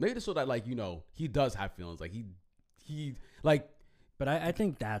that like he does have feelings, like he like. But I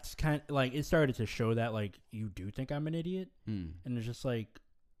think that's kind of like, it started to show that like, you do think I'm an idiot, and it's just like,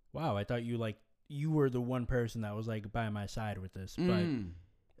 wow, I thought you were the one person that was like by my side with this, but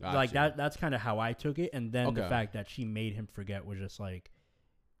gotcha. Like that's kind of how I took it. And then the fact that she made him forget was just like,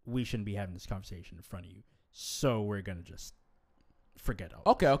 we shouldn't be having this conversation in front of you, so we're gonna just forget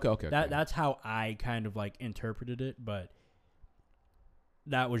all. Okay. That's how I kind of like interpreted it, but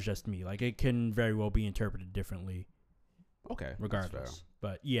that was just me. Like, it can very well be interpreted differently. Okay, regardless.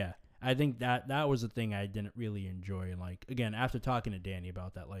 But yeah, I think that was the thing I didn't really enjoy. And like, again, after talking to Danny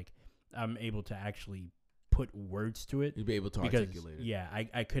about that, like, I'm able to actually put words to it. You'd be able to articulate it. Yeah,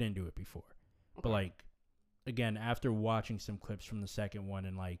 I couldn't do it before. Okay. But like, again, after watching some clips from the second one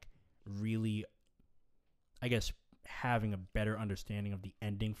and like really, I guess, having a better understanding of the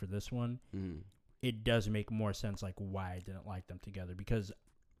ending for this one, it does make more sense like why I didn't like them together, because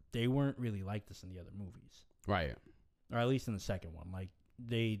they weren't really like this in the other movies. Right. Or at least in the second one. Like,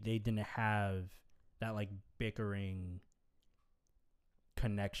 they didn't have that like bickering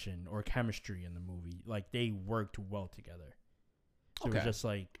connection or chemistry in the movie. Like, they worked well together. So it was just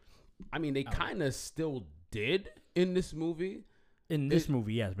like, I mean, they kind of still did in this movie. In this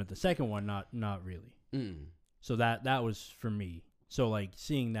movie, yes, but the second one, not really. So that was for me. So like,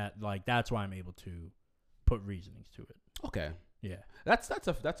 seeing that, like, that's why I'm able to put reasonings to it. Okay. Yeah. That's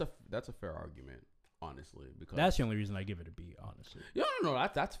a fair argument, honestly, because that's the only reason I give it a B, honestly. Yeah, no,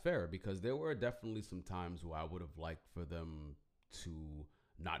 that's fair, because there were definitely some times where I would have liked for them to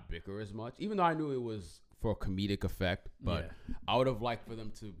not bicker as much, even though I knew it was for comedic effect, but I would have liked for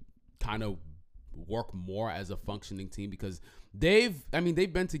them to kind of work more as a functioning team, because they've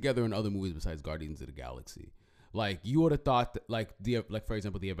been together in other movies besides Guardians of the Galaxy. Like you would have thought that, like for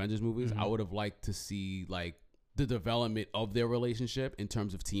example the Avengers movies, I would have liked to see like the development of their relationship in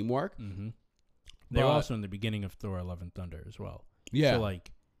terms of teamwork. They were also in the beginning of Thor: Love and Thunder as well. Yeah. So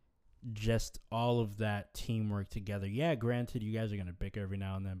like just all of that teamwork together. Yeah, granted you guys are gonna bicker every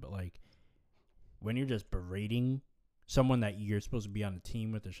now and then, but like when you're just berating someone that you're supposed to be on a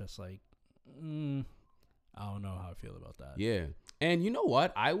team with, it's just like, I don't know how I feel about that. Yeah. And you know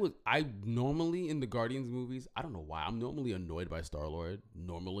what? I normally in the Guardians movies, I don't know why, I'm normally annoyed by Star-Lord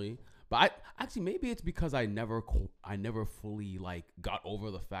normally. But maybe it's because I never fully like got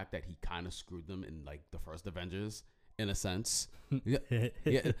over the fact that he kind of screwed them in like the first Avengers in a sense.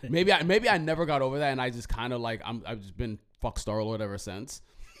 Yeah. Maybe I never got over that, and I just kind of like I've just been fuck Star-Lord ever since.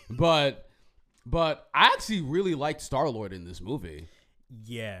 But I actually really liked Star-Lord in this movie.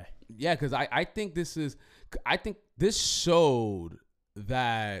 Yeah. Yeah, because I think this showed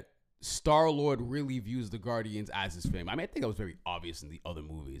that Star-Lord really views the Guardians as his family. I mean, I think that was very obvious in the other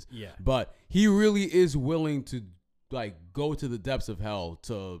movies. Yeah. But he really is willing to like go to the depths of hell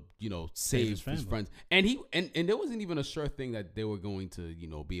to, you know, save his friends. And there wasn't even a sure thing that they were going to, you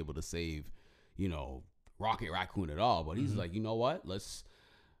know, be able to save, you know, Rocket Raccoon at all. But he's like, you know what? Let's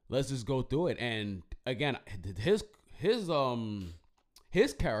just go through it. And again, his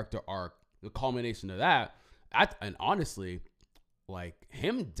character arc, the culmination of that, and honestly, like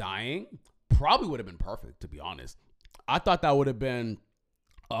him dying probably would have been perfect, to be honest. I thought that would have been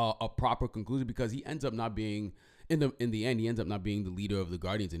a proper conclusion because he ends up not being in the end. He ends up not being the leader of the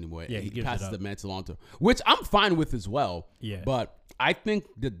Guardians anymore. Yeah, he passes the mantle on to, which I'm fine with as well. Yeah, but I think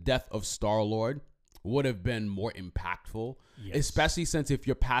the death of Star-Lord would have been more impactful, especially since if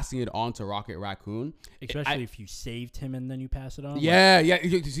you're passing it on to Rocket Raccoon, especially if you saved him and then you pass it on. Yeah, yeah.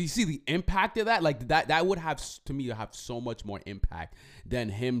 You see the impact of that? Like that would have, to me, have so much more impact than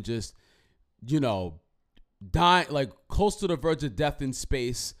him just, you know, dying like close to the verge of death in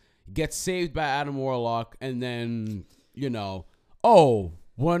space, gets saved by Adam Warlock, and then, you know, oh,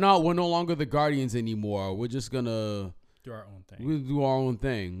 we're no longer the Guardians anymore. We're just gonna do our own thing. We'll do our own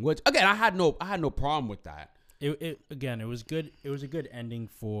thing. Which again, I had no problem with that. It was good. It was a good ending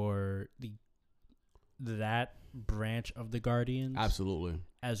for that branch of the Guardians. Absolutely.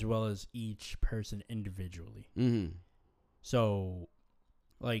 As well as each person individually. Mm-hmm. So,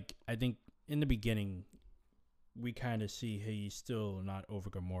 like, I think in the beginning, we kind of see he's still not over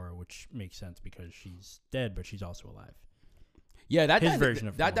Gamora, which makes sense because she's dead, but she's also alive. Yeah,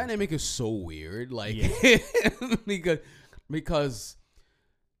 that dynamic is so weird. Like, yeah. because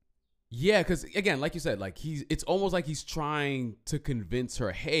again, like you said, like it's almost like he's trying to convince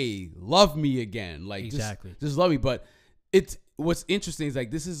her, hey, love me again. Like, exactly. just love me. But what's interesting is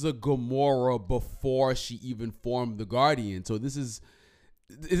like, this is a Gamora before she even formed the Guardian. So this is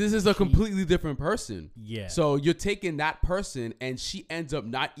a completely different person. Yeah. So you're taking that person and she ends up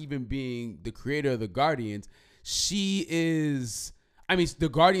not even being the creator of the Guardians. She is, I mean, the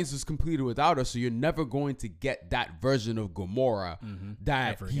Guardians was completed without her, so you're never going to get that version of Gamora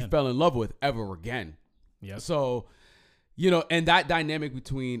that he fell in love with ever again. Yeah. So, you know, and that dynamic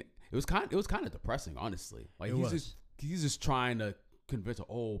between it was kind of depressing, honestly. Like he's just trying to convince her,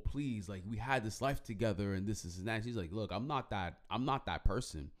 oh, please, like we had this life together and this is and that. She's like, look, I'm not that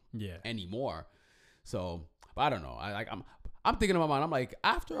person anymore. So, but I don't know. I'm thinking in my mind, I'm like,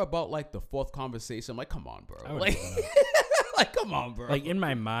 after about like the fourth conversation, I'm like, come on, bro. Like, come on, bro. Like in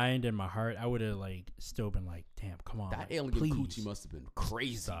my mind and my heart, I would have like still been like, damn, come on. That like, alien please. coochie must have been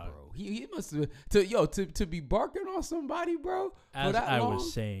crazy, bro. He must have to be barking on somebody, bro. As I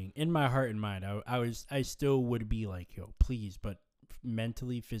was saying, in my heart and mind, I still would be like, yo, please, but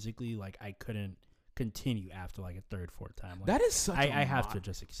mentally, physically, like I couldn't continue after like a third, fourth time. Like, that is such I have to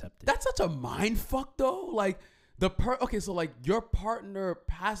just accept it. That's such a mind fuck though. Like okay, so like your partner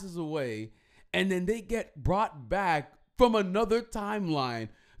passes away and then they get brought back from another timeline.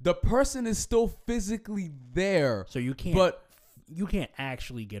 The person is still physically there. So you can't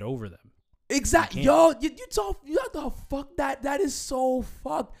actually get over them. Exactly. Yo, you have to fuck that. That is so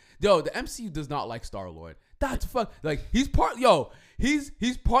fucked. Yo, the MCU does not like Star-Lord. That's fuck. Like he's partly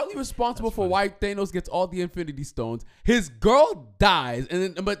responsible for why Thanos gets all the Infinity Stones. His girl dies,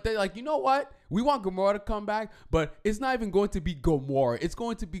 but they're like, you know what? We want Gamora to come back, but it's not even going to be Gamora. It's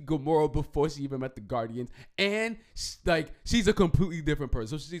going to be Gamora before she even met the Guardians, and she's a completely different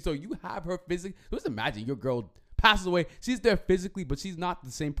person. So you have her physically. Just imagine your girl passes away. She's there physically, but she's not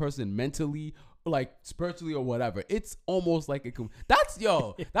the same person mentally, like spiritually or whatever. It's almost like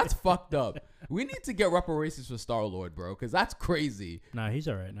that's fucked up. We need to get reparations for Star-Lord, bro, because that's crazy. Nah, he's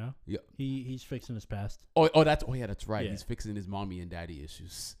all right now. Yeah, he's fixing his past. That's right. Yeah. He's fixing his mommy and daddy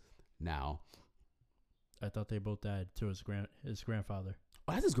issues now. I thought they both died to his grandfather.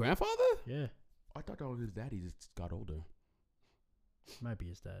 Oh, that's his grandfather? Yeah, I thought that was his daddy. Just got older. might be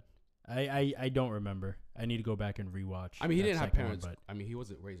his dad. I don't remember. I need to go back and rewatch. I mean, he that didn't have second one, parents. I mean, he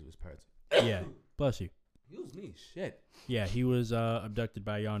wasn't raised with his parents. but yeah, bless you. Excuse me, shit. Yeah, he was abducted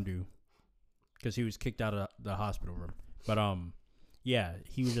by Yondu because he was kicked out of the hospital room. But yeah,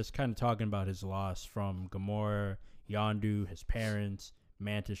 he was just kind of talking about his loss from Gamora, Yondu, his parents,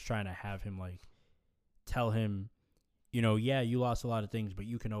 Mantis trying to have him like tell him, you know, yeah, you lost a lot of things, but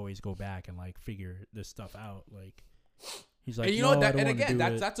you can always go back and like figure this stuff out. Like he's like, And you no, know that, I don't and wanna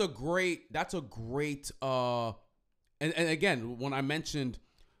again, do that's a great and again, when I mentioned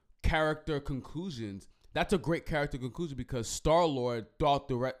character conclusions, that's a great character conclusion because Star-Lord throughout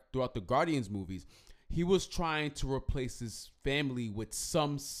the Guardians movies, he was trying to replace his family with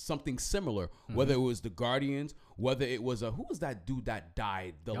something similar, whether it was the Guardians, whether it was who was that dude that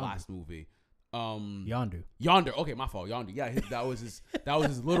died the Yondu. last movie? Yondu. Yonder. Okay, my fault. Yonder. Yeah, that was his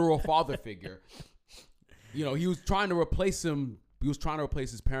literal father figure. You know, he was trying to replace him. He was trying to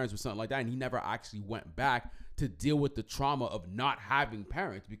replace his parents with something like that, and he never actually went back to deal with the trauma of not having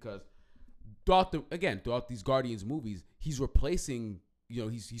parents because throughout these Guardians movies, he's replacing. You know,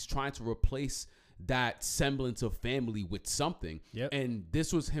 he's trying to replace that semblance of family with something. Yep. And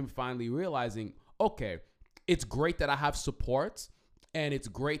this was him finally realizing, okay, it's great that I have supports and it's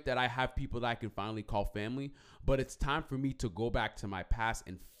great that I have people that I can finally call family, but it's time for me to go back to my past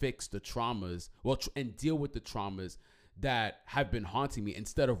and fix the traumas, and deal with the traumas that have been haunting me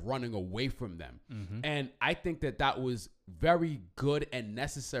instead of running away from them. And I think that was very good and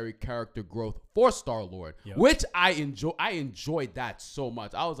necessary character growth for Star-Lord, which I enjoyed that so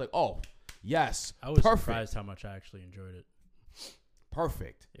much. I was like, oh, yes, I was perfect. surprised how much I actually enjoyed it.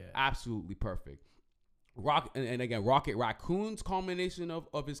 Perfect. Yeah. Absolutely perfect. And again, Rocket Raccoon's culmination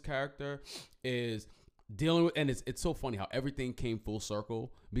of his character is dealing with, and it's so funny how everything came full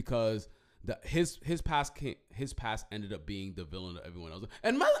circle because his past ended up being the villain of everyone else.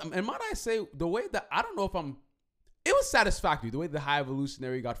 And might I say, the way that I don't know if it was satisfactory the way the High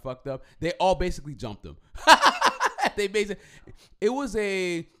Evolutionary got fucked up. They all basically jumped him. It was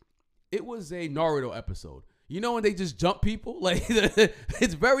a Naruto episode. You know when they just jump people? Like,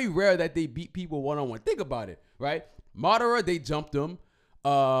 it's very rare that they beat people one-on-one. Think about it, right? Madara, they jumped him.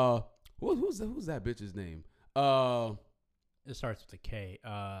 Who's that bitch's name? It starts with a K.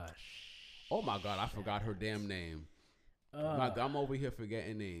 Oh my God, I forgot her damn name. I'm over here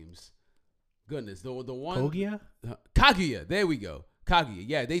forgetting names. Goodness, the one. Kogia? Kaguya. There we go. Kaguya.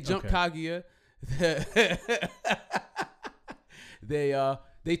 Yeah, they jumped Kaguya.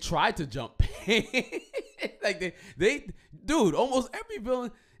 They tried to jump. Like they dude, almost every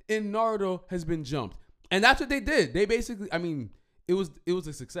villain in Naruto has been jumped. And that's what they did. They basically, I mean, it was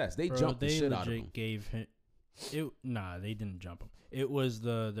a success. They jumped the shit out of him. Gave him they didn't jump him. It was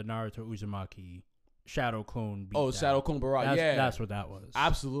the Naruto Uzumaki Shadow Clone beat down. Shadow Clone Barrage. Yeah. That's what that was.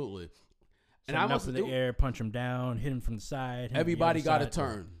 Absolutely. And I was in the air, punch him down, hit him from the side. Everybody got a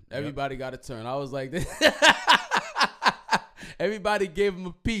turn. Everybody got a turn. I was like, everybody gave him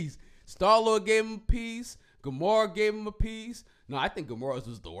a piece. Star-Lord gave him a piece. Gamora gave him a piece. No, I think Gamora's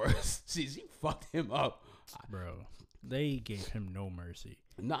was the worst. She fucked him up. Bro, they gave him no mercy.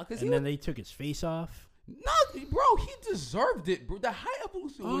 Nah, and then they took his face off. No, bro, he deserved it, bro. The High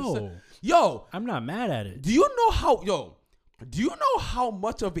Evolution was yo. I'm not mad at it. Do you know how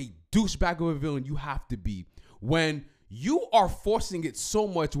much of a douchebag of a villain you have to be when you are forcing it so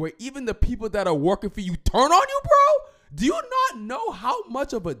much where even the people that are working for you turn on you, bro? Do you not know how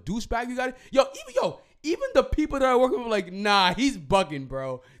much of a douchebag you got? Even the people that are working with, like, nah, he's bugging,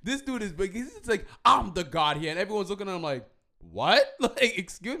 bro. This dude is big. He's like, I'm the god here, and everyone's looking at him like, what? Like,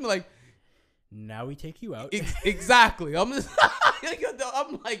 excuse me, like. Now we take you out. Exactly. I'm like,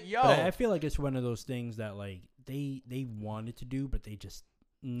 yo. But I feel like it's one of those things that like they wanted to do, but they just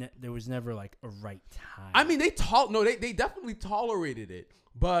there was never like a right time. I mean, they definitely tolerated it.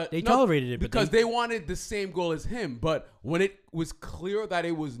 But they tolerated it because they wanted the same goal as him. But when it was clear that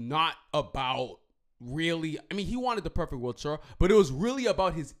it was not about really, I mean, he wanted the perfect world, sure, but it was really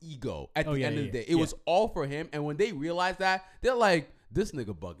about his ego at the end of the day. It was all for him. And when they realized that, they're like, this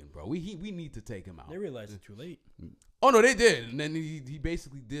nigga bugging, bro. We need to take him out. They realized it too late. Oh no, they did. And then he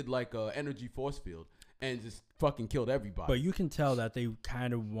basically did like a energy force field and just fucking killed everybody. But you can tell that they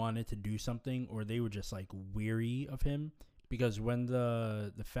kind of wanted to do something, or they were just like weary of him. Because when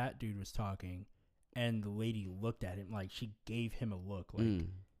the fat dude was talking and the lady looked at him, like, she gave him a look like,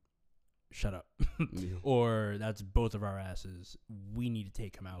 shut up. Or that's both of our asses. We need to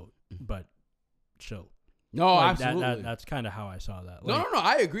take him out, but chill. No, Like, absolutely. that's kind of how I saw that. No, Like, no, no.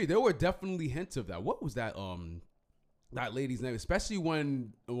 I agree. There were definitely hints of that. What was that? That lady's name, especially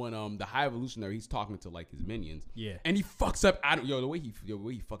when the High Evolutionary, he's talking to like his minions. Yeah. And he fucks up Adam. The way he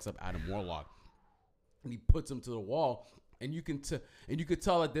fucks up Adam Warlock, and he puts him to the wall. And you can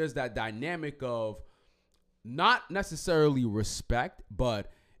tell that there's that dynamic of not necessarily respect, but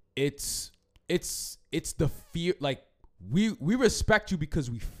it's the fear. Like we respect you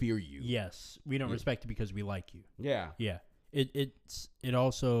because we fear you. Yes, we don't respect you because we like you. Yeah. Yeah. It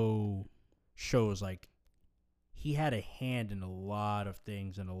also shows like he had a hand in a lot of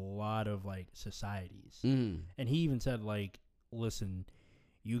things in a lot of like societies. Mm. And he even said like, listen,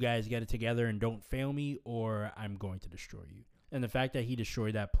 you guys get it together and don't fail me or I'm going to destroy you. And the fact that he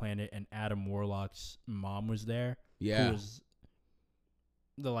destroyed that planet and Adam Warlock's mom was there, Yeah. who was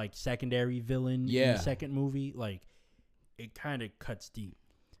the like secondary villain in Yeah. the second movie, like it kind of cuts deep.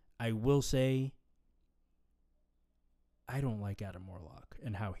 I will say I don't like Adam Warlock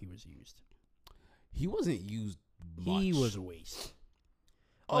and how he was used. He wasn't used much. He was a waste.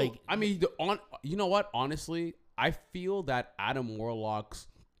 Oh, Like, I mean, you know what? Honestly, I feel that Adam Warlock's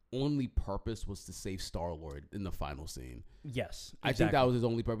only purpose was to save Star-Lord in the final scene. yes, I think that was his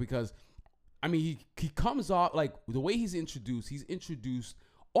only purpose because, I mean, he comes off like the way he's introduced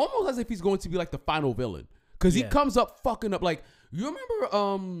almost as if he's going to be like the final villain because he Yeah. comes up fucking up. Like, you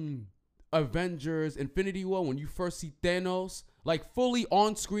remember Avengers Infinity War when you first see Thanos like fully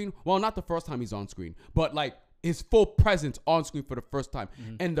on screen? Well, not the first time he's on screen, but like his full presence on screen for the first time.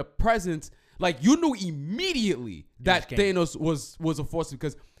 Mm-hmm. And the presence, like you knew immediately that was game. Thanos was a force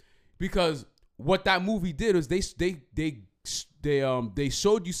because what that movie did is they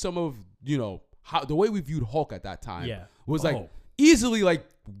showed you some of, you know, how the way we viewed Hulk at that time Yeah. was like Oh. easily like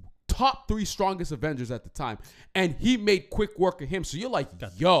top 3 strongest Avengers at the time, and he made quick work of him. So you're like,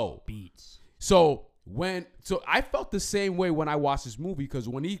 yo. beats. So I felt the same way when I watched this movie because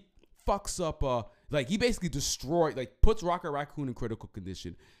when he fucks up, like he basically destroyed, like puts Rocket Raccoon in critical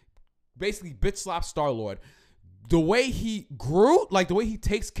condition, basically bitch slaps Star-Lord. The way Groot, like the way he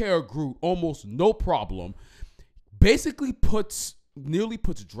takes care of Groot, almost no problem. Basically nearly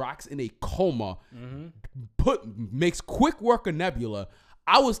puts Drax in a coma. Makes quick work of Nebula.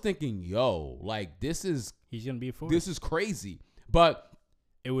 I was thinking, yo, like this is He's gonna be a force. this is crazy. But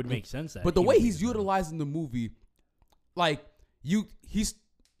It would make sense that. But the he way would be he's the villain. utilized in the movie, like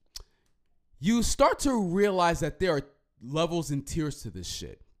you start to realize that there are levels and tiers to this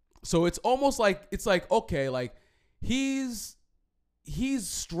shit. So it's almost like okay, like he's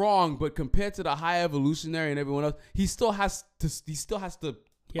strong, but compared to the High Evolutionary and everyone else, he still has to He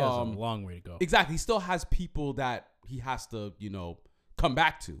has a long way to go. exactly. He still has people that he has to, you know, come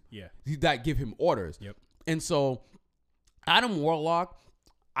back to. Yeah. That give him orders. Yep. And so Adam Warlock,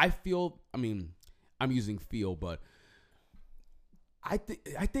 I mean, I'm using feel, but I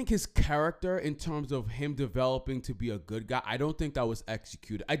think his character in terms of him developing to be a good guy, I don't think that was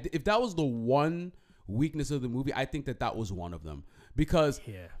executed. If that was the one weakness of the movie, I think that was one of them because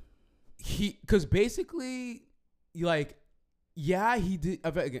Yeah. because basically, like, yeah, he did.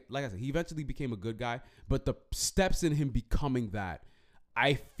 Like I said, he eventually became a good guy, but the steps in him becoming that,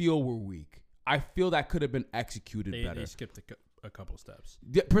 I feel were weak. I feel that could have been executed better. They skipped a couple steps.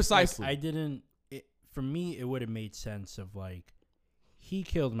 Yeah, precisely. Like, for me, it would have made sense of like, he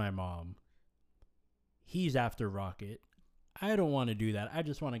killed my mom. He's after Rocket. I don't want to do that. I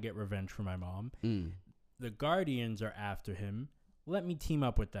just want to get revenge for my mom. The Guardians are after him. Let me team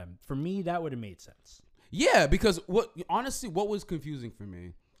up with them. For me, that would have made sense. Yeah, because what was confusing for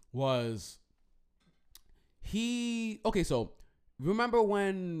me was okay, so remember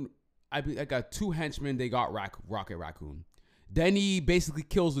when I got 2 henchmen, they got Rocket Raccoon. Then he basically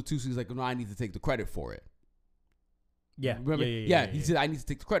kills the 2, so he's like, no, I need to take the credit for it. Yeah. Remember? Yeah. He said, I need to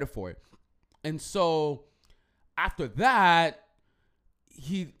take the credit for it. And so after that,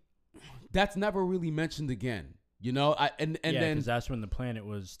 that's never really mentioned again. You know? And then because that's when the planet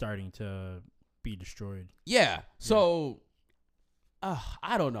was starting to be destroyed. yeah. So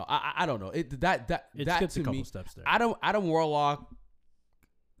I don't know. I don't know. It skips to a couple me, steps there. Adam Warlock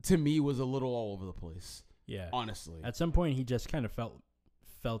to me was a little all over the place. Yeah. Honestly. At some point, he just kind of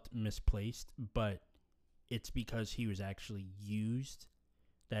felt misplaced, but it's because he was actually used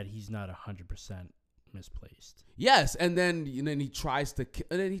that he's not 100% misplaced. Yes, and then he tries to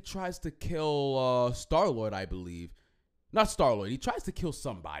kill Star-Lord, I believe. Not Star-Lord. He tries to kill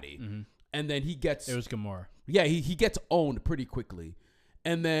somebody. Mm-hmm. And then he gets It was Gamora. Yeah, he gets owned pretty quickly.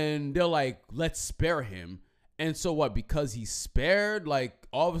 And then they're like, let's spare him. And so what? Because he's spared, like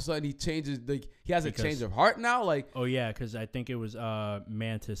all of a sudden he changes. Like he has a change of heart now. Like oh yeah, because I think it was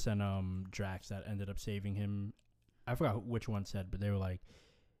Mantis and Drax that ended up saving him. I forgot which one said, but they were like,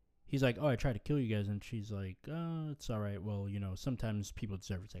 he's like, oh, I tried to kill you guys, and she's like, it's all right. Well, sometimes people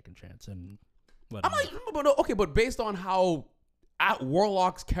deserve a second chance, and I'm like, but based on how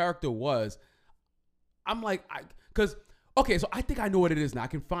Warlock's character was, I'm like, okay, so I think I know what it is now. I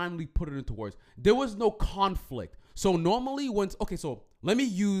can finally put it into words. There was no conflict. So normally so let me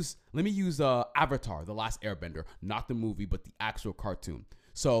use Avatar, The Last Airbender, not the movie, but the actual cartoon.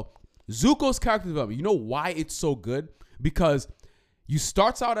 So Zuko's character development, you know why it's so good? Because you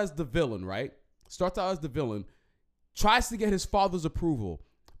starts out as the villain, right? Tries to get his father's approval.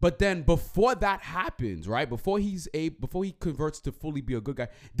 But then before that happens, right? Before he converts to fully be a good guy,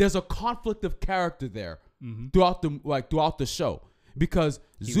 there's a conflict of character there throughout the show. Because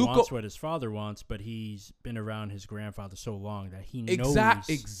he Zuko wants what his father wants, but he's been around his grandfather so long that he knows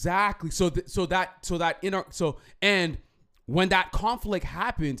exactly. And when that conflict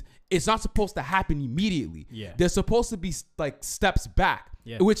happens, it's not supposed to happen immediately. Yeah, there's supposed to be like steps back.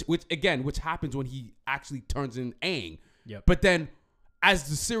 Yeah, which happens when he actually turns in Aang. Yep. But then, as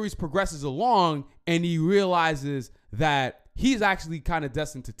the series progresses along, and he realizes that he's actually kind of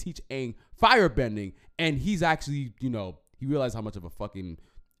destined to teach Aang firebending, and he's actually he realized how much of a fucking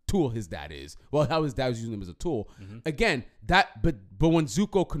tool his dad is. Well, how his dad was using him as a tool. Again, but when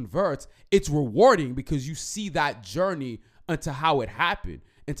Zuko converts, it's rewarding because you see that journey into how it happened,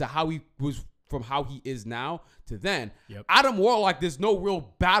 into how he was from how he is now to then. Yep. Adam Warlock, there's no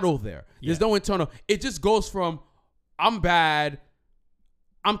real battle there. There's no internal. It just goes from I'm bad,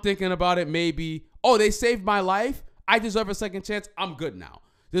 I'm thinking about it maybe. Oh, they saved my life. I deserve a second chance. I'm good now.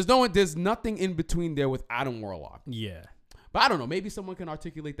 There's nothing in between there with Adam Warlock. Yeah. But I don't know. Maybe someone can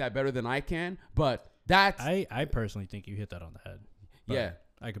articulate that better than I can. But that's I personally think you hit that on the head. Yeah.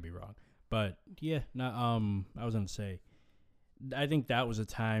 I could be wrong. But yeah, I was gonna say, I think that was a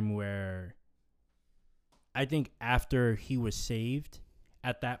time where I think after he was saved,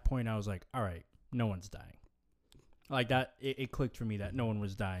 at that point I was like, all right, no one's dying. Like that, it clicked for me that no one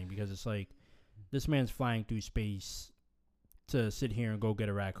was dying, because it's like, this man's flying through space to sit here and go get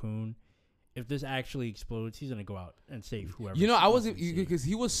a raccoon. If this actually explodes, he's gonna go out and save whoever. I wasn't, because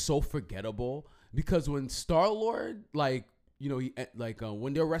he was so forgettable. Because when Star-Lord, when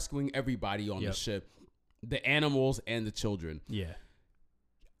they're rescuing everybody on the ship, the animals and the children. Yeah.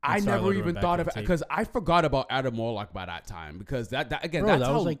 I never even thought of it because I forgot about Adam Warlock by that time, because that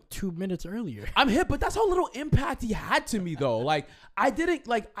was like 2 minutes earlier. I'm hip, but that's how little impact he had to me though. I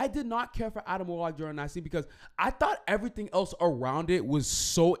did not care for Adam Warlock during that scene because I thought everything else around it was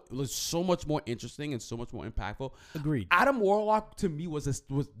so much more interesting and so much more impactful. Agreed. Adam Warlock to me was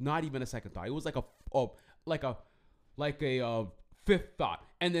not even a second thought. It was like a fifth thought.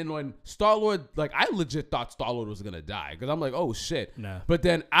 And then when Star-Lord, I legit thought Star-Lord was going to die because I'm like, oh, shit. Nah. But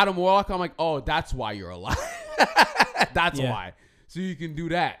then Adam Warlock, I'm like, oh, that's why you're alive. That's why. So you can do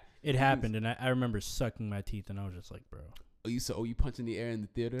that. It happened, and I remember sucking my teeth, and I was just like, bro. You punching the air in the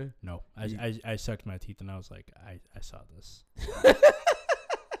theater? No. I sucked my teeth, and I was like, I saw this.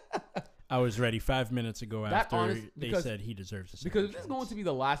 I was ready 5 minutes ago after they said he deserves a second Because if this is going to be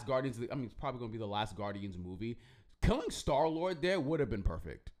the last Guardians, it's probably going to be the last Guardians movie. Killing Star-Lord there would have been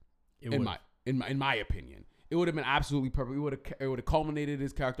perfect. In my opinion. It would have been absolutely perfect. It would have culminated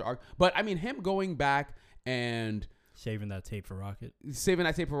his character arc. But I mean, him going back and saving that tape for Rocket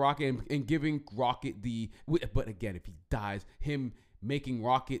and giving Rocket but again, if he dies, him making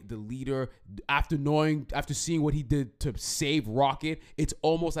Rocket the leader after seeing what he did to save Rocket, it's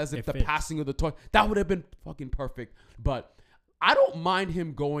almost as if the passing of the torch, that would have been fucking perfect. But I don't mind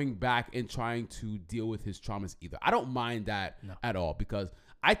him going back and trying to deal with his traumas either. I don't mind that at all, because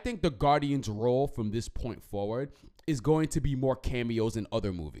I think the Guardians' role from this point forward is going to be more cameos in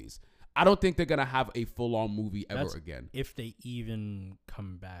other movies. I don't think they're going to have a full-on movie ever again. If they even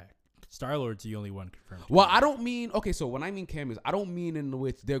come back. Star-Lord's the only one confirmed. Well, I don't mean... Okay, so when I mean cameos, I don't mean in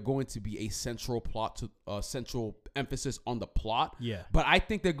which they're going to be a central plot, to central emphasis on the plot. Yeah. But I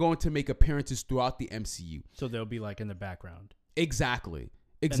think they're going to make appearances throughout the MCU. So they'll be in the background. Exactly.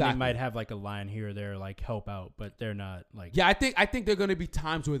 And they might have a line here or there, help out, but they're not Yeah, I think there are going to be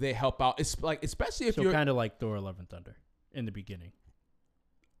times where they help out, especially if you're kind of like Thor: Love and Thunder in the beginning.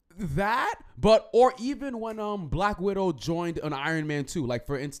 That, or even when Black Widow joined an Iron Man 2,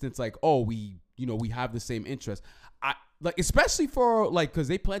 for instance, we have the same interest. Especially for because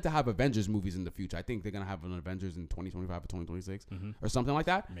they plan to have Avengers movies in the future. I think they're gonna have an Avengers in 2025 or 2026 or something like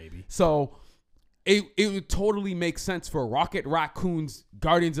that. Maybe. So it would totally make sense for Rocket Raccoon's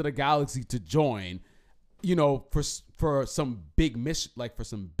Guardians of the Galaxy to join you know, for some big mission, like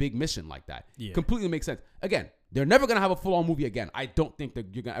like that. Yeah. Completely makes sense. Again, they're never gonna have a full on movie again. I don't think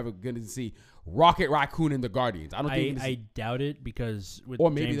that you're ever gonna see Rocket Raccoon and the Guardians. I don't think. I doubt it because with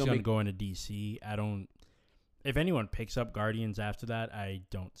Or maybe James they'll Gunn make- going to DC, I don't. If anyone picks up Guardians after that, I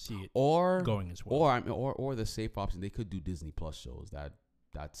don't see it or going as well. or the safe option. They could do Disney Plus shows.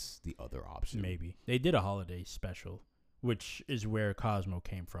 That's the other option. Maybe they did a holiday special, which is where Cosmo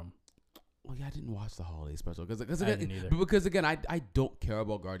came from. Well, yeah, I didn't watch the holiday special because I again, didn't either. because again, I don't care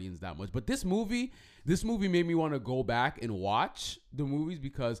about Guardians that much. But this movie made me want to go back and watch the movies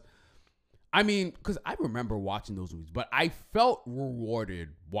because, I mean, because I remember watching those movies, but I felt rewarded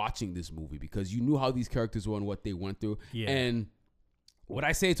watching this movie because you knew how these characters were and what they went through. Yeah. And would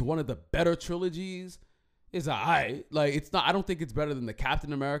I say it's one of the better trilogies? Is like it's not. I don't think it's better than the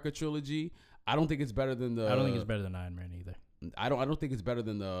Captain America trilogy. I don't think it's better than the. I don't think it's better than Iron Man either. I don't think it's better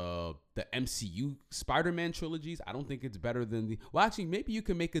than the MCU Spider-Man trilogies. I don't think it's better than the. Well, actually, maybe you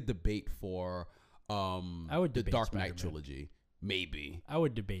can make a debate for I would the debate Dark Knight Spider-Man. trilogy. Maybe. I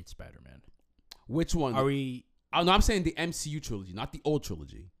would debate Spider-Man. Which one? Are we? Oh, no, I'm saying the MCU trilogy, not the old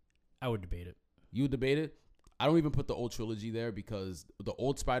trilogy. I would debate it. You would debate it? I don't even put the old trilogy there because the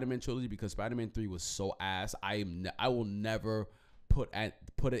old Spider-Man trilogy because Spider-Man 3 was so ass. I will never put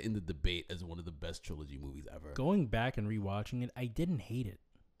it in the debate as one of the best trilogy movies ever. Going back and rewatching it, I didn't hate it.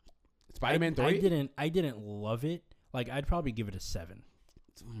 Spider-Man 3? I didn't love it. Like I'd probably give it a 7.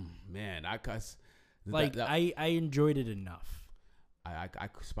 Man, I enjoyed it enough. I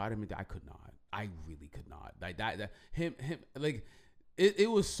Spider-Man, I could not. I really could not. Like that him like it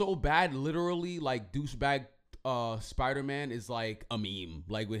was so bad. Literally, like douchebag Spider-Man is like a meme.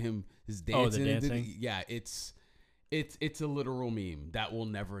 Like with him, his dancing. Oh, the dancing. Yeah, it's a literal meme that will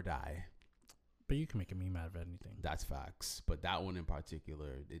never die. But you can make a meme out of anything. That's facts. But that one in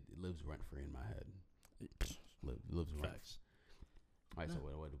particular, it lives rent free in my head. Lives rent. Facts. All right. So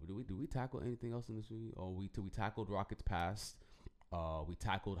what do we tackle anything else in this movie? Oh, we tackled Rocket's past. We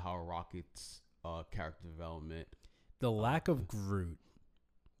tackled how Rocket's character development. The lack of Groot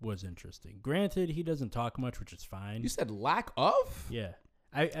was interesting. Granted, he doesn't talk much, which is fine. You said lack of? Yeah.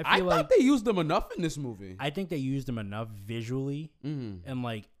 I feel I like thought they used them enough in this movie. I think they used him enough visually Mm-hmm. and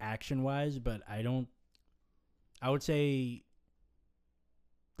like action wise, but I would say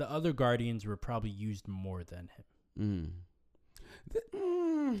the other Guardians were probably used more than him.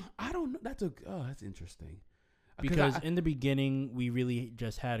 I don't know. That's interesting. Because in the beginning, we really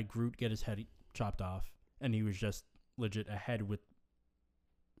just had Groot get his head chopped off, and he was just legit ahead with,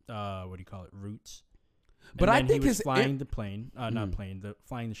 what do you call it, roots. But and I then think he was his flying the plane, not plane,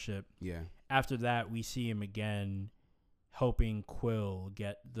 flying the ship. Yeah. After that, we see him again, helping Quill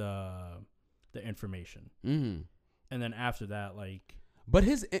get the information. Mm-hmm. And then after that, like, but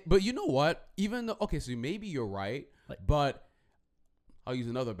you know what? Even though, okay, so maybe you're right, but I'll use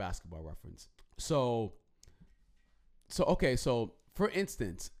another basketball reference. So for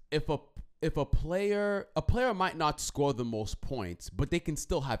instance, if a player might not score the most points, but they can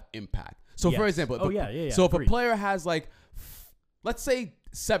still have impact. So for example, so if a player has like, let's say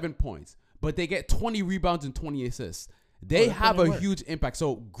 7 points, but they get 20 rebounds and 20 assists, they have a huge impact.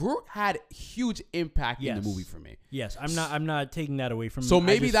 So Groot had huge impact in the movie for me. Yes, I'm not taking that away from him. So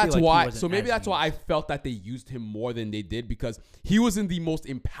maybe that's why. So maybe that's why I felt that they used him more than they did because he was in the most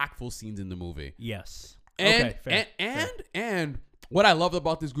impactful scenes in the movie. Yes. And fair. and what I love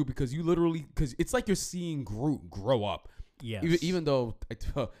about this group because because it's like you're seeing Groot grow up. Yes. Even though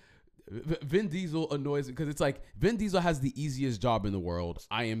Vin Diesel annoys me because it's like Vin Diesel has the easiest job in the world.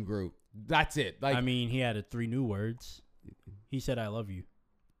 I am Groot. That's it. Like I mean, he added 3 new words. He said, "I love you,"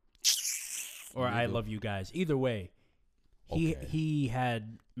 or "I love you guys." Either way, he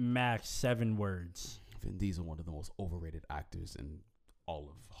had max 7 words. Vin Diesel, one of the most overrated actors in all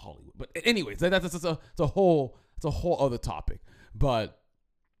of Hollywood. But anyways, that's a whole other topic. But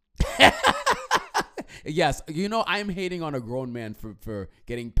yes, I'm hating on a grown man for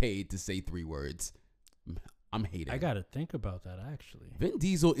getting paid to say 3 words. I'm hating. I gotta think about that actually. Vin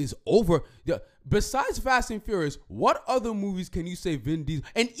Diesel is over. Yeah, besides Fast and Furious, what other movies can you say Vin Diesel?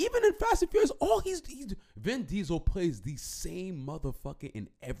 And even in Fast and Furious, Vin Diesel plays the same motherfucker in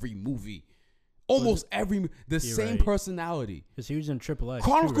every movie. Almost every the same personality. Because he was in Triple X.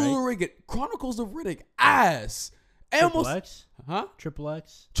 Chronicles of Riddick ass. Triple X? Huh? Triple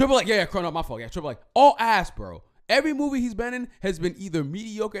X? Triple X. Yeah, my fault. Yeah, Triple X. All ass, bro. Every movie he's been in has been either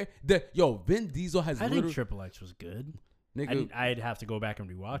mediocre. Vin Diesel has. I think Triple X was good. Nigga, I'd have to go back and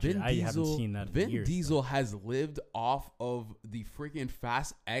rewatch it. I haven't seen that in years. Vin Diesel has lived off of the freaking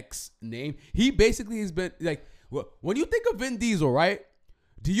Fast X name. He basically has been like, when you think of Vin Diesel, right?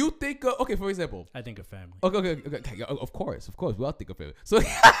 Do you think? Okay, for example. I think of family. Okay. Of course. We all think of family. So,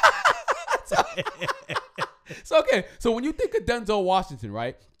 so when you think of Denzel Washington,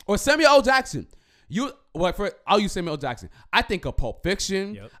 right, or Samuel L. Jackson, I'll use Samuel L. Jackson. I think of Pulp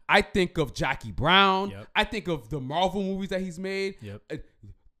Fiction. Yep. I think of Jackie Brown. Yep. I think of the Marvel movies that he's made. Yep.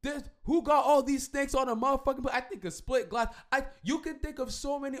 Who got all these snakes on a motherfucking? I think of Split Glass. You can think of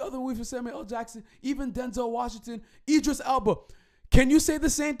so many other movies for Samuel L. Jackson, even Denzel Washington, Idris Elba. Can you say the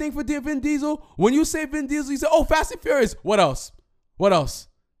same thing for Vin Diesel? When you say Vin Diesel, you say, "Oh, Fast and Furious." What else?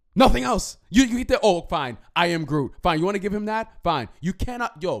 Nothing else. You get there. Oh, fine. I am Groot. Fine. You want to give him that? Fine. You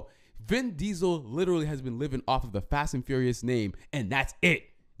cannot. Vin Diesel literally has been living off of the Fast and Furious name, and that's it.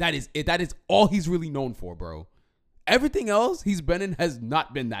 That is it. That is all he's really known for, bro. Everything else he's been in has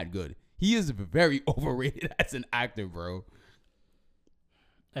not been that good. He is very overrated as an actor, bro.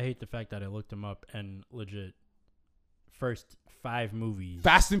 I hate the fact that I looked him up and legit first 5 movies.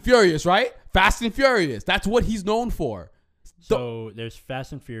 Fast and Furious, right? Fast and Furious. That's what he's known for. So there's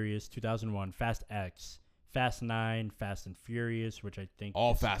Fast and Furious 2001, Fast X, Fast 9, Fast and Furious, which I think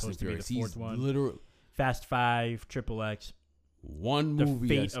all is Fast and supposed to be Furious. the 4th one. Literally Fast 5, Triple X, one The movie.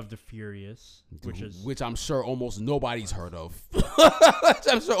 Fate of the Furious, which I'm sure almost nobody's heard of.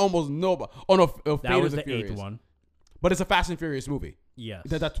 I'm sure almost nobody. Oh no, Fate that was of the Furious. 8th one. But it's a Fast and Furious movie. Yes.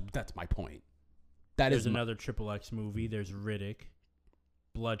 That's my point. There's another Triple X movie. There's Riddick,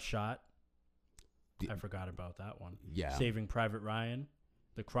 Bloodshot. I forgot about that one. Yeah. Saving Private Ryan,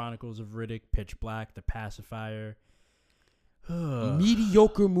 The Chronicles of Riddick, Pitch Black, The Pacifier.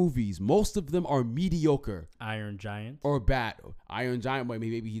 Mediocre movies. Most of them are mediocre. Iron Giant. Or bad. Iron Giant,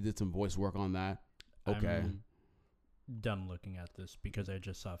 maybe he did some voice work on that. Okay. I'm done looking at this because I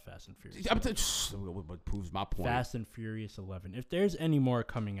just saw Fast and Furious. What proves my point. Fast and Furious 11. If there's any more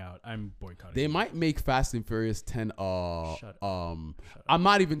coming out, I'm boycotting. They might make Fast and Furious 10. Shut up. I'm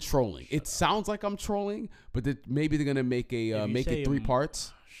not even trolling. It sounds like I'm trolling, but maybe they're gonna make it 3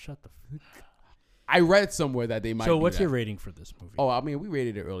 parts. Shut the. I read somewhere that they might. So what's your rating for this movie? Oh, I mean, we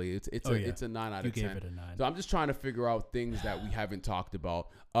rated it earlier. It's a 9 out of 10. You gave it a 9. So I'm just trying to figure out things that we haven't talked about.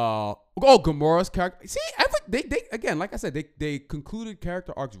 Gamora's character. See, they again, like I said, they concluded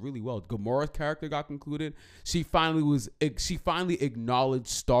character arcs really well. Gamora's character got concluded. She finally acknowledged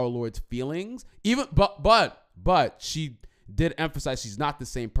Star-Lord's feelings. But she did emphasize she's not the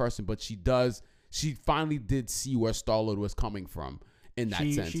same person, but she finally did see where Star-Lord was coming from in that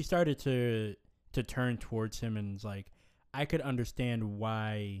sense. She started to turn towards him and was like, I could understand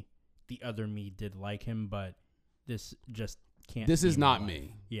why the other me did like him, but this just can't. This is not life.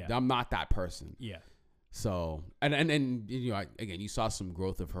 me. Yeah, I'm not that person. Yeah. So and again, you saw some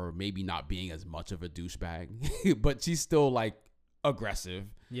growth of her maybe not being as much of a douchebag, but she's still like aggressive.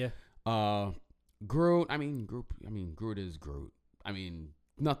 Yeah. Groot. Groot is Groot. I mean,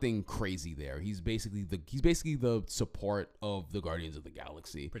 nothing crazy there. He's basically the support of the Guardians of the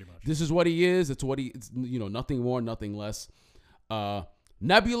Galaxy. Pretty much. This is what he is. It's what it's nothing more, nothing less.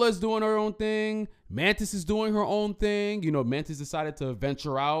 Nebula's doing her own thing. Mantis is doing her own thing. Mantis decided to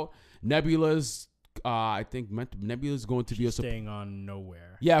venture out. I think Nebula's going to be staying on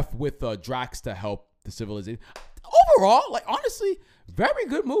nowhere. Yeah, with Drax to help the civilization. Overall, like honestly, very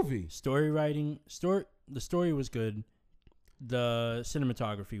good movie. The story was good. The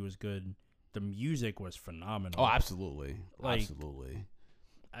cinematography was good. The music was phenomenal. Oh, absolutely. Absolutely.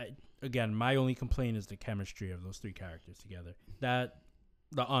 Again, my only complaint is the chemistry of those 3 characters together. That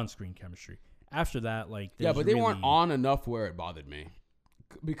the on-screen chemistry. After that, but they weren't on enough where it bothered me.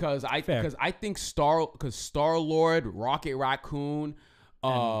 Because I think Star-Lord, Rocket Raccoon,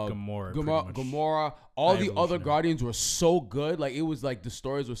 Gamora, all the other Guardians were so good. Like it was like the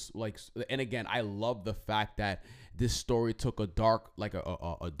stories was like, and again, I love the fact that this story took a dark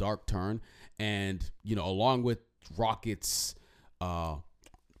turn, and along with Rocket's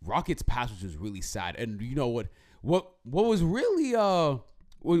past, which was really sad. And what was really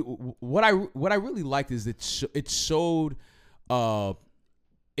what I really liked is it showed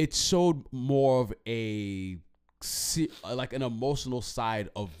more of an emotional side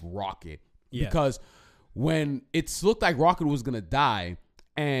of Rocket. Yeah. Because when it looked like Rocket was gonna die,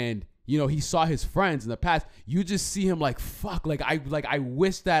 and he saw his friends in the past, you just see him like, fuck, I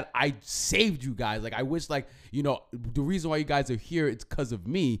wish that I saved you guys. Like I wish the reason why you guys are here, it's because of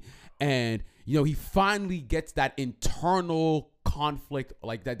me. And he finally gets that internal conflict,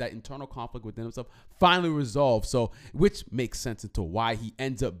 like that internal conflict within himself finally resolved. So which makes sense into why he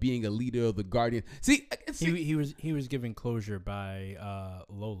ends up being a leader of the Guardian. He was given closure by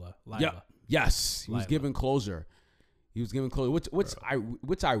Lila. Yeah. Yes, he was given closure. He was given closure,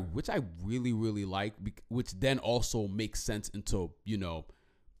 which I really, really like, which then also makes sense into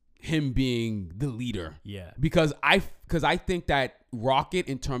him being the leader. Yeah. Because I think that Rocket,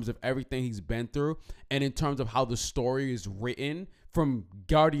 in terms of everything he's been through and in terms of how the story is written from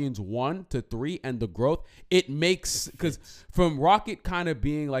Guardians 1 to 3 and the growth, it makes, because from Rocket kind of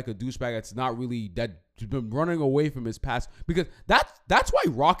being like a douchebag that's not really, that's been running away from his past, because that's why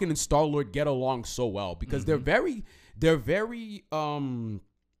Rocket and Star-Lord get along so well, because they're very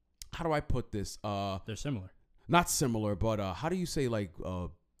how do I put this? They're similar. Not similar, but how do you say like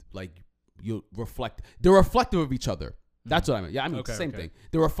you reflect? They're reflective of each other. That's what I mean. Yeah, I mean, okay, same thing.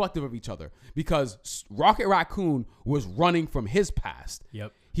 They're reflective of each other, because Rocket Raccoon was running from his past.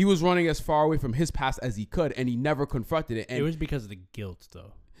 Yep. He was running as far away from his past as he could, and he never confronted it. And it was because of the guilt,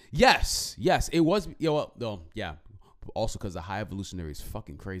 though. Yes, it was. Yeah. Also, because the High Evolutionary is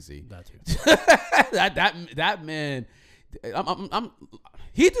fucking crazy. That too. that man,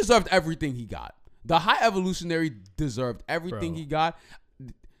 he deserved everything he got. The High Evolutionary deserved everything he got.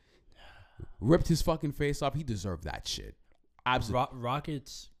 Ripped his fucking face off. He deserved that shit. Absolutely.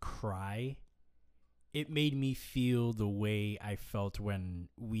 Rocket's cry, it made me feel the way I felt when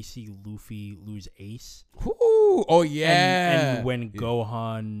we see Luffy lose Ace. Ooh, oh yeah. And when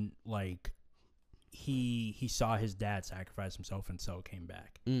Gohan, like, he saw his dad sacrifice himself and Cell came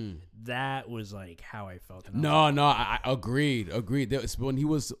back. That was like how I felt. I agreed.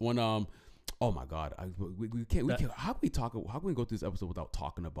 Oh my God, we can't. How can we go through this episode without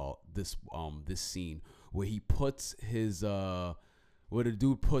talking about this this scene where he puts his where the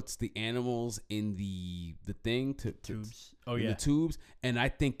dude puts the animals in the thing to tubes. The tubes, and I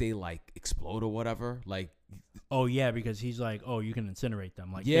think they like explode or whatever. Like, oh yeah, because he's like, oh, you can incinerate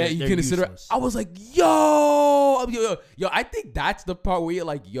them. Like, yeah, you can incinerate. I was like, yo, I think that's the part where you're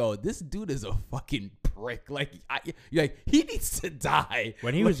like, yo, this dude is a fucking prick. Like, he needs to die.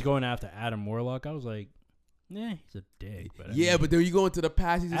 When he was going after Adam Warlock, I was like, yeah, he's a dick. But but then you go into the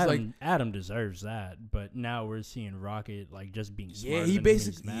past, he's just Adam deserves that. But now we're seeing Rocket like just being smart. Yeah, he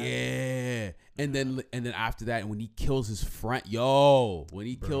basically and then after that, when he kills his friend,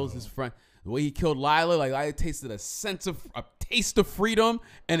 kills his friend, the way he killed Lila, like I tasted a taste of freedom,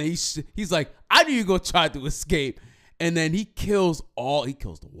 and he's like, I knew you go try to escape. And then he kills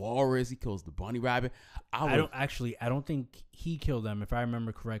the walrus, he kills the bunny rabbit. I don't think he killed them. If I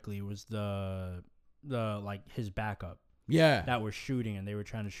remember correctly, it was the like his backup. Yeah. That were shooting, and they were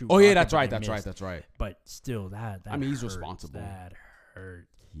trying to shoot. Oh yeah, that's right. But still, that I mean, he's responsible. That hurt.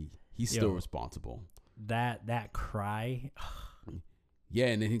 He's still responsible. That cry. Yeah,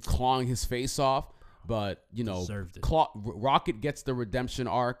 and then he clawing his face off, but Rocket gets the redemption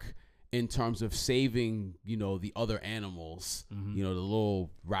arc in terms of saving, the other animals, the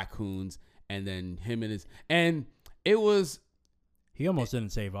little raccoons, and then him and it was. He almost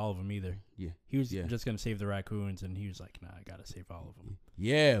didn't save all of them either. Yeah, he was just gonna save the raccoons, and he was like, "Nah, I gotta save all of them."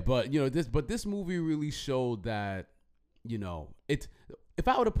 Yeah, but this movie really showed that, it's. If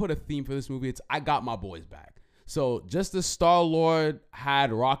I were to put a theme for this movie, it's I got my boys back. So just as Star-Lord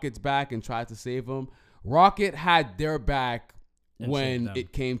had Rocket's back and tried to save him, Rocket had their back when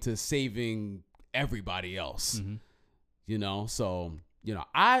it came to saving everybody else. So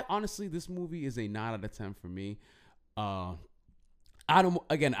I honestly, this movie is a 9 out of 10 for me.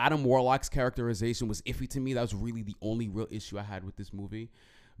 Adam Warlock's characterization was iffy to me. That was really the only real issue I had with this movie,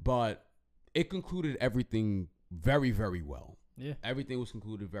 but it concluded everything very, very well. Yeah, everything was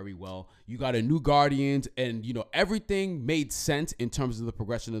concluded very well. You got a new Guardians, and everything made sense in terms of the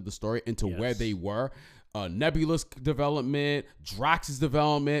progression of the story into where they were. Nebula's development, Drax's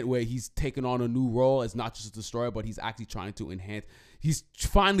development, where he's taken on a new role as not just a destroyer, but he's actually trying to enhance. He's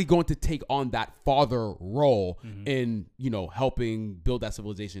finally going to take on that father role in, helping build that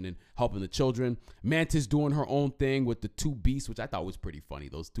civilization and helping the children. Mantis doing her own thing with the 2 beasts, which I thought was pretty funny.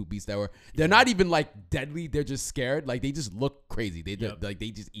 Those 2 beasts they're not even like deadly. They're just scared. Like they just look crazy. They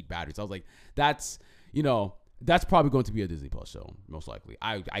just eat batteries. So I was like, that's probably going to be a Disney Plus show, most likely.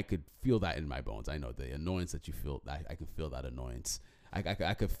 I could feel that in my bones. I know the annoyance that you feel. I could feel that annoyance.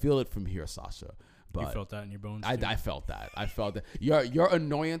 I could feel it from here, Sasha. But you felt that in your bones. I felt that. I felt that. Your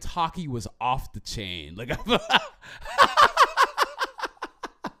annoyance hockey was off the chain. Like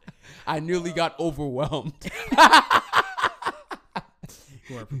I nearly got overwhelmed.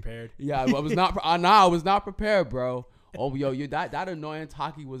 You weren't prepared. Yeah, I was not. I was not prepared, bro. Oh, that annoyance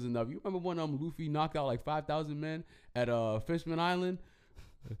hockey was enough. You remember when Luffy knocked out like 5,000 men at Fishman Island?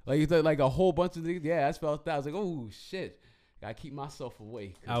 Like a whole bunch of niggas. Yeah, I felt that. I was like, oh shit. Gotta keep myself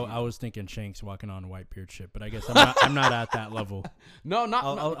awake. I was thinking Shanks walking on Whitebeard shit, but I guess I'm not at that level. No, not.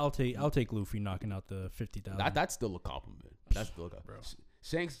 I'll take Luffy knocking out the 50,000. That's still a compliment. That's still a compliment. Bro.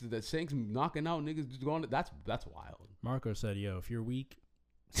 Shanks knocking out niggas just going. That's wild. Marco said, "Yo, if you're weak,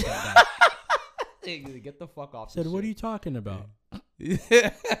 Get the fuck off. Said, what are you talking about, bro?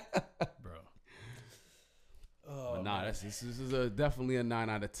 Oh, nah, this is definitely a 9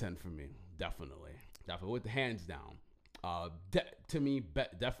 out of 10 for me. Definitely with the hands down. To me,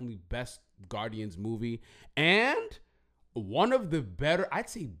 definitely best Guardians movie, and one of the better. I'd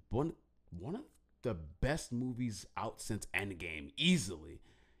say one of the best movies out since Endgame, easily.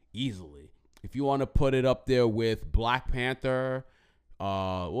 If you want to put it up there with Black Panther,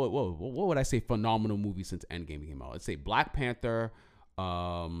 what would I say? Phenomenal movie since Endgame came out. I'd say Black Panther,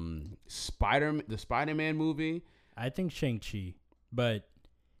 the Spider-Man movie. I think Shang-Chi, but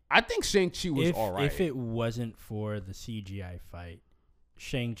I think Shang-Chi was all right. If it wasn't for the CGI fight,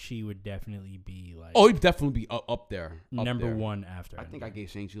 Shang-Chi would definitely be like. Oh, it'd definitely be up there. Number one after. I think I gave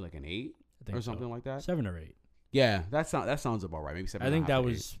Shang-Chi like an 8 or something like that. 7 or 8. Yeah, that sounds about right. Maybe 7. I think that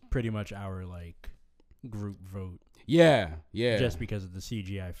was pretty much our like group vote. Yeah. Just because of the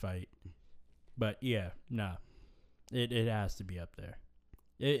CGI fight. But yeah, nah. It has to be up there.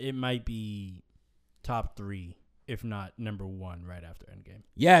 It might be top 3, if not number 1 right after Endgame.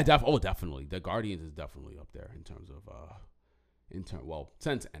 Yeah, definitely. The Guardians is definitely up there in terms of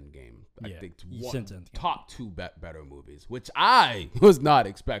since Endgame. I think since Endgame. Top 2 better movies, which I was not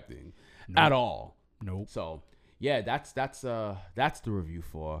expecting at all. Nope. So, yeah, that's the review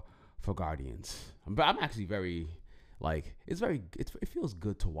for Guardians. But I'm actually very it feels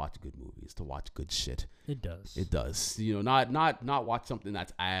good to watch good movies, to watch good shit. It does. It does. You know, not watch something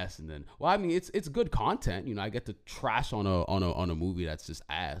that's ass and then. Well, I mean, it's good content. You know, I get to trash on a movie that's just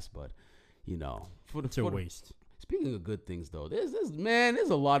ass, but you know, it's a waste. Speaking of good things though, there's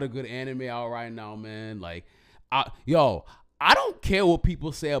a lot of good anime out right now, man. Like, I don't care what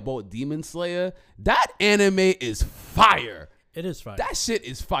people say about Demon Slayer. That anime is fire. It is fire. That shit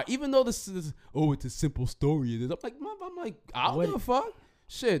is fire. Even though this is, it's a simple story. I'm like, I don't give a fuck.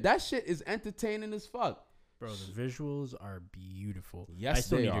 Shit, that shit is entertaining as fuck. Bro, the visuals are beautiful. Yes, I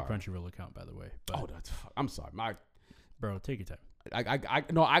still they need are. your Crunchyroll account, by the way. But I'm sorry. Bro, take your time.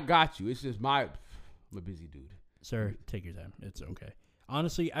 I got you. It's just I'm a busy dude. Sir, take your time. It's okay.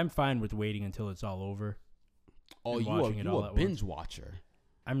 Honestly, I'm fine with waiting until it's all over. Oh, you a binge watcher.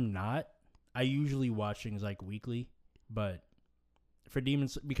 I'm not. I usually watch things like weekly, but for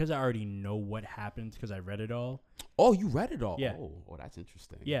Demons, because I already know what happens because I read it all. Oh, you read it all? Yeah. Oh, that's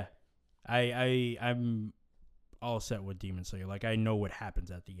interesting. Yeah. I'm all set with Demon Slayer. Like, I know what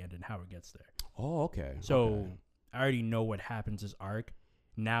happens at the end and how it gets there. Oh, okay. So, okay. I already know what happens as arc.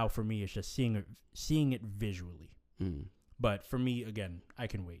 Now, for me, it's just seeing it visually. But for me, again, I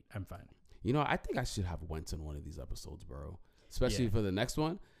can wait. I'm fine. You know, I think I should have Wentz on one of these episodes, bro. Especially for the next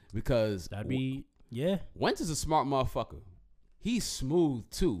one. Because that'd be, Wentz is a smart motherfucker. He's smooth,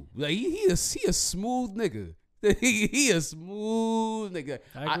 too. Like, he a smooth nigga. he a smooth nigga.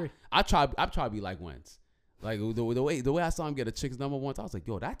 I agree. I try to be like Wentz. Like the way I saw him get a chick's number once, I was like,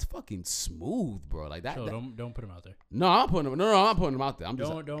 yo, that's fucking smooth, bro. Like that. So don't put him out there. No, I'm putting him out there. I'm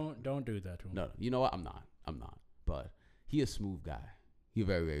just don't do that to him. No, you know what? I'm not. But he a smooth guy. He a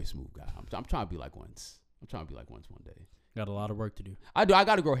very, very smooth guy. I'm trying to be like Wentz. I'm trying to be like Wentz one day. Got a lot of work to do. I do. I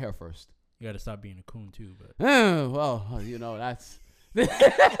got to grow hair first. You got to stop being a coon too. But well, you know that's.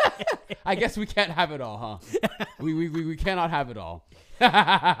 I guess we can't have it all, huh? we cannot have it all.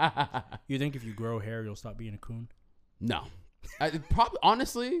 You think if you grow hair, you'll stop being a coon? No, probably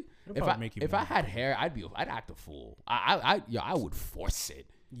honestly, if I had hair, I'd act a fool. I would force it.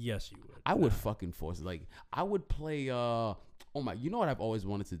 Yes, you would. I would fucking force it. Like I would play. You know what I've always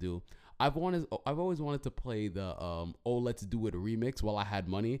wanted to do. I've always wanted to play the Let's Do It remix while I had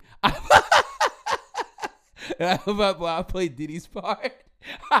money. But I played Diddy's part.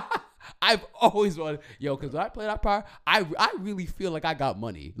 I've always wanted, because when I play that part, I really feel like I got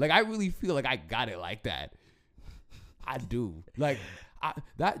money. Like I really feel like I got it like that. I do. Like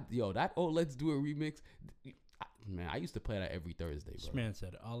that Let's Do It remix. Man, I used to play that every Thursday, bro. This man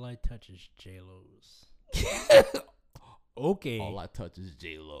said, all I touch is J-Lo's. Okay. All I touch is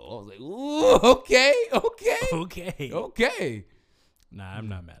J-Lo. I was like, ooh, okay. Nah, I'm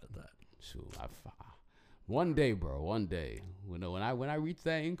not mad at that. Shoot, one day, bro. One day, when I reach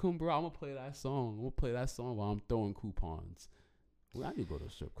that income, bro, I'm gonna play that song. I'm gonna play that song while I'm throwing coupons. I need to go to a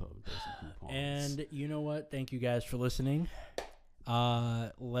strip club and throw some coupons. And you know what? Thank you guys for listening.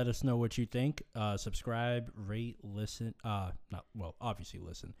 Let us know what you think. Subscribe, rate, listen. Obviously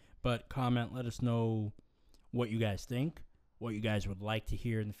listen, but comment. Let us know what you guys think, what you guys would like to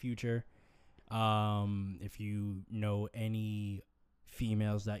hear in the future. If you know any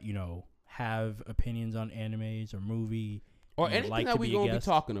females that have opinions on animes or movie, or you'd anything like that to we're be a gonna be guest.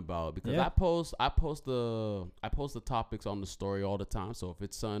 talking about, because Yeah. I post the topics on the story all the time. So if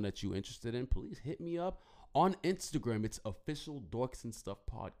it's something that you're interested in, please hit me up on Instagram. It's official Dorks and Stuff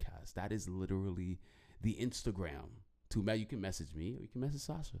podcast. That is literally the Instagram. You can message me or you can message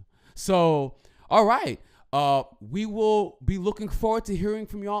Sasha. So, all right. We will be looking forward to hearing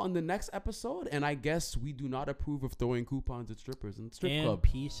from y'all in the next episode. And I guess we do not approve of throwing coupons at strippers and strip And club.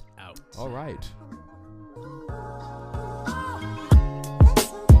 peace out. All right.